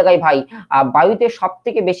প্রশ্ন এই জায়গায় ভাই, বায়ুতে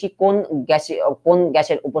সবথেকে বেশি কোন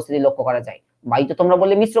গ্যাসের উপস্থিতি লক্ষ্য করা যায়? বায়ুতে তোমরা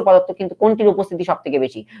বললে মিশ্র পদার্থ, কিন্তু কোনটির উপস্থিতি সবথেকে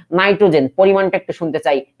বেশি? নাইট্রোজেন। পরিমাণটা একটু শুনতে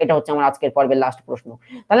চাই, এটা হচ্ছে আমার আজকের পর্বের লাস্ট প্রশ্ন।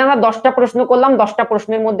 তাহলে আমরা 10টা প্রশ্ন করলাম, 10টা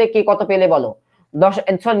প্রশ্নের মধ্যে কে কত পেলে বলো?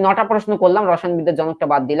 9টা প্রশ্ন করলাম, রসায়নবিদ্যার জনকটা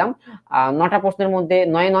বাদ দিলাম। 9টা প্রশ্নের মধ্যে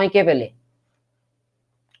 9 কে পেলে?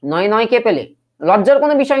 9 কে পেলে? লজ্জার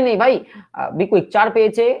কোনো বিষয় নেই ভাই। বিকুইক 4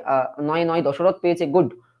 পেয়েছে, 9 দশরথ পেয়েছে, good,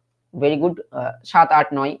 very good. 7, 8,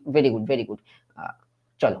 9, very good, very good.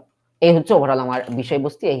 চলো, এই হচ্ছে ওভারঅল আমার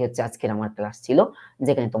বিষয়বস্তু, এই হচ্ছে আজকের আমার ক্লাস ছিল,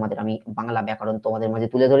 যেখানে তোমাদের আমি বাংলা ব্যাকরণ তোমাদের মাঝে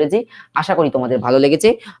তুলে ধরেছি। আশা করি তোমাদের ভালো লেগেছে।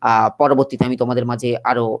 পরবর্তীতে আমি তোমাদের মাঝে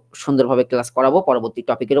আরো সুন্দরভাবে ক্লাস করাবো পরবর্তী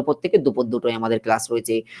টপিকের উপর থেকে। দুপুর দুটোয় আমাদের ক্লাস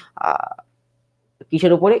রয়েছে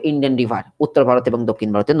কিসের উপরে? ইন্ডিয়ান রিভার, উত্তর ভারত এবং দক্ষিণ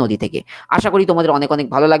ভারতের নদী থেকে। আশা করি তোমাদের অনেক অনেক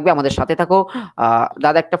ভালো লাগবে, আমাদের সাথে থাকো।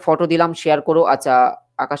 দাদা একটা ফটো দিলাম, শেয়ার করো। আচ্ছা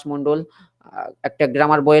আকাশ মন্ডল একটা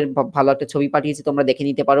গ্রামার বইয়ের ভালো একটা ছবি পাঠিয়েছি, তোমরা দেখে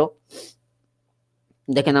নিতে পারো,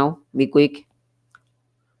 দেখে নাও, বি কুইক।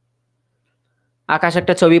 আকাশ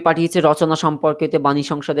একটা ছবি পাঠিয়েছে, রচনা সম্পর্কিত বাণী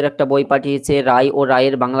সংসদের একটা বই পাঠিয়েছে, রায় ও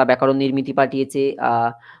রায়ের বাংলা ব্যাকরণ নির্মিতি পাঠিয়েছে,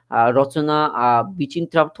 রচনা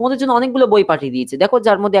বিচিত্রা, তোমাদের জন্য অনেকগুলো বই পাঠিয়ে দিয়েছে। দেখো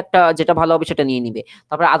যার মধ্যে একটা যেটা ভালো হবে সেটা নিয়ে নিবে।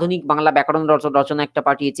 তারপরে আধুনিক বাংলা ব্যাকরণ রচনা একটা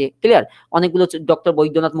পাঠিয়েছে, ক্লিয়ার। অনেকগুলো ডক্টর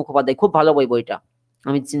বৈদ্যনাথ মুখোপাধ্যায়, খুব ভালো বই, বইটা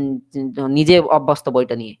আমি নিজে অভ্যস্ত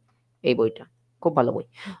বইটা নিয়ে, এই বইটা খুব ভালো বই।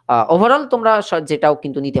 ওভারঅল তোমরা যেটাও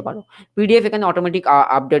কিন্তু নিতে পারো। পিডিএফ এখানে অটোমেটিক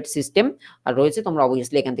আপডেট সিস্টেম রয়েছে, তোমরা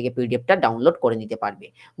অবভিয়াসলি এখান থেকে পিডিএফটা ডাউনলোড করে নিতে পারবে।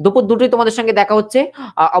 দুপুর দুটোই তোমাদের সঙ্গে দেখা হচ্ছে।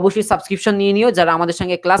 অবশ্যই সাবস্ক্রিপশন নিয়ে নিও যারা আমাদের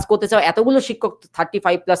সঙ্গে ক্লাস করতে চাও। এতগুলো শিক্ষক,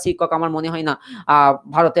 35+ শিক্ষক আমার মনে হয় না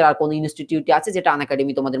ভারতের আর কোনো ইনস্টিটিউটে আছে যেটা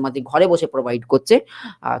আনএকাডেমি তোমাদের মাঝে ঘরে বসে প্রোভাইড করছে।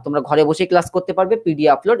 তোমরা ঘরে বসে ক্লাস করতে পারবে,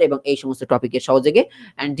 পিডিএফ আপলোড এবং এই সমস্ত টপিকের সহযোগে।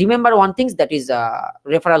 And remember one things, that is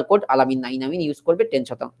referral code আলামিন 9 ইউজ করবে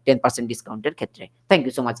 10% ডিসকাউন্টের ক্ষেত্রে। Thank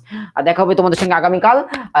you so much. দেখা হবে তোমাদের সঙ্গে আগামীকাল,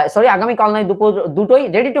 আগামীকাল নয়, দুপুর দুটোই।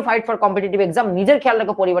 Ready to fight for competitive exam. নিজের খেয়াল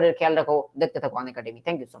রাখো, পরিবারের খেয়াল রাখো, দেখতে থাকো Unacademy.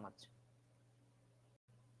 Thank you so much.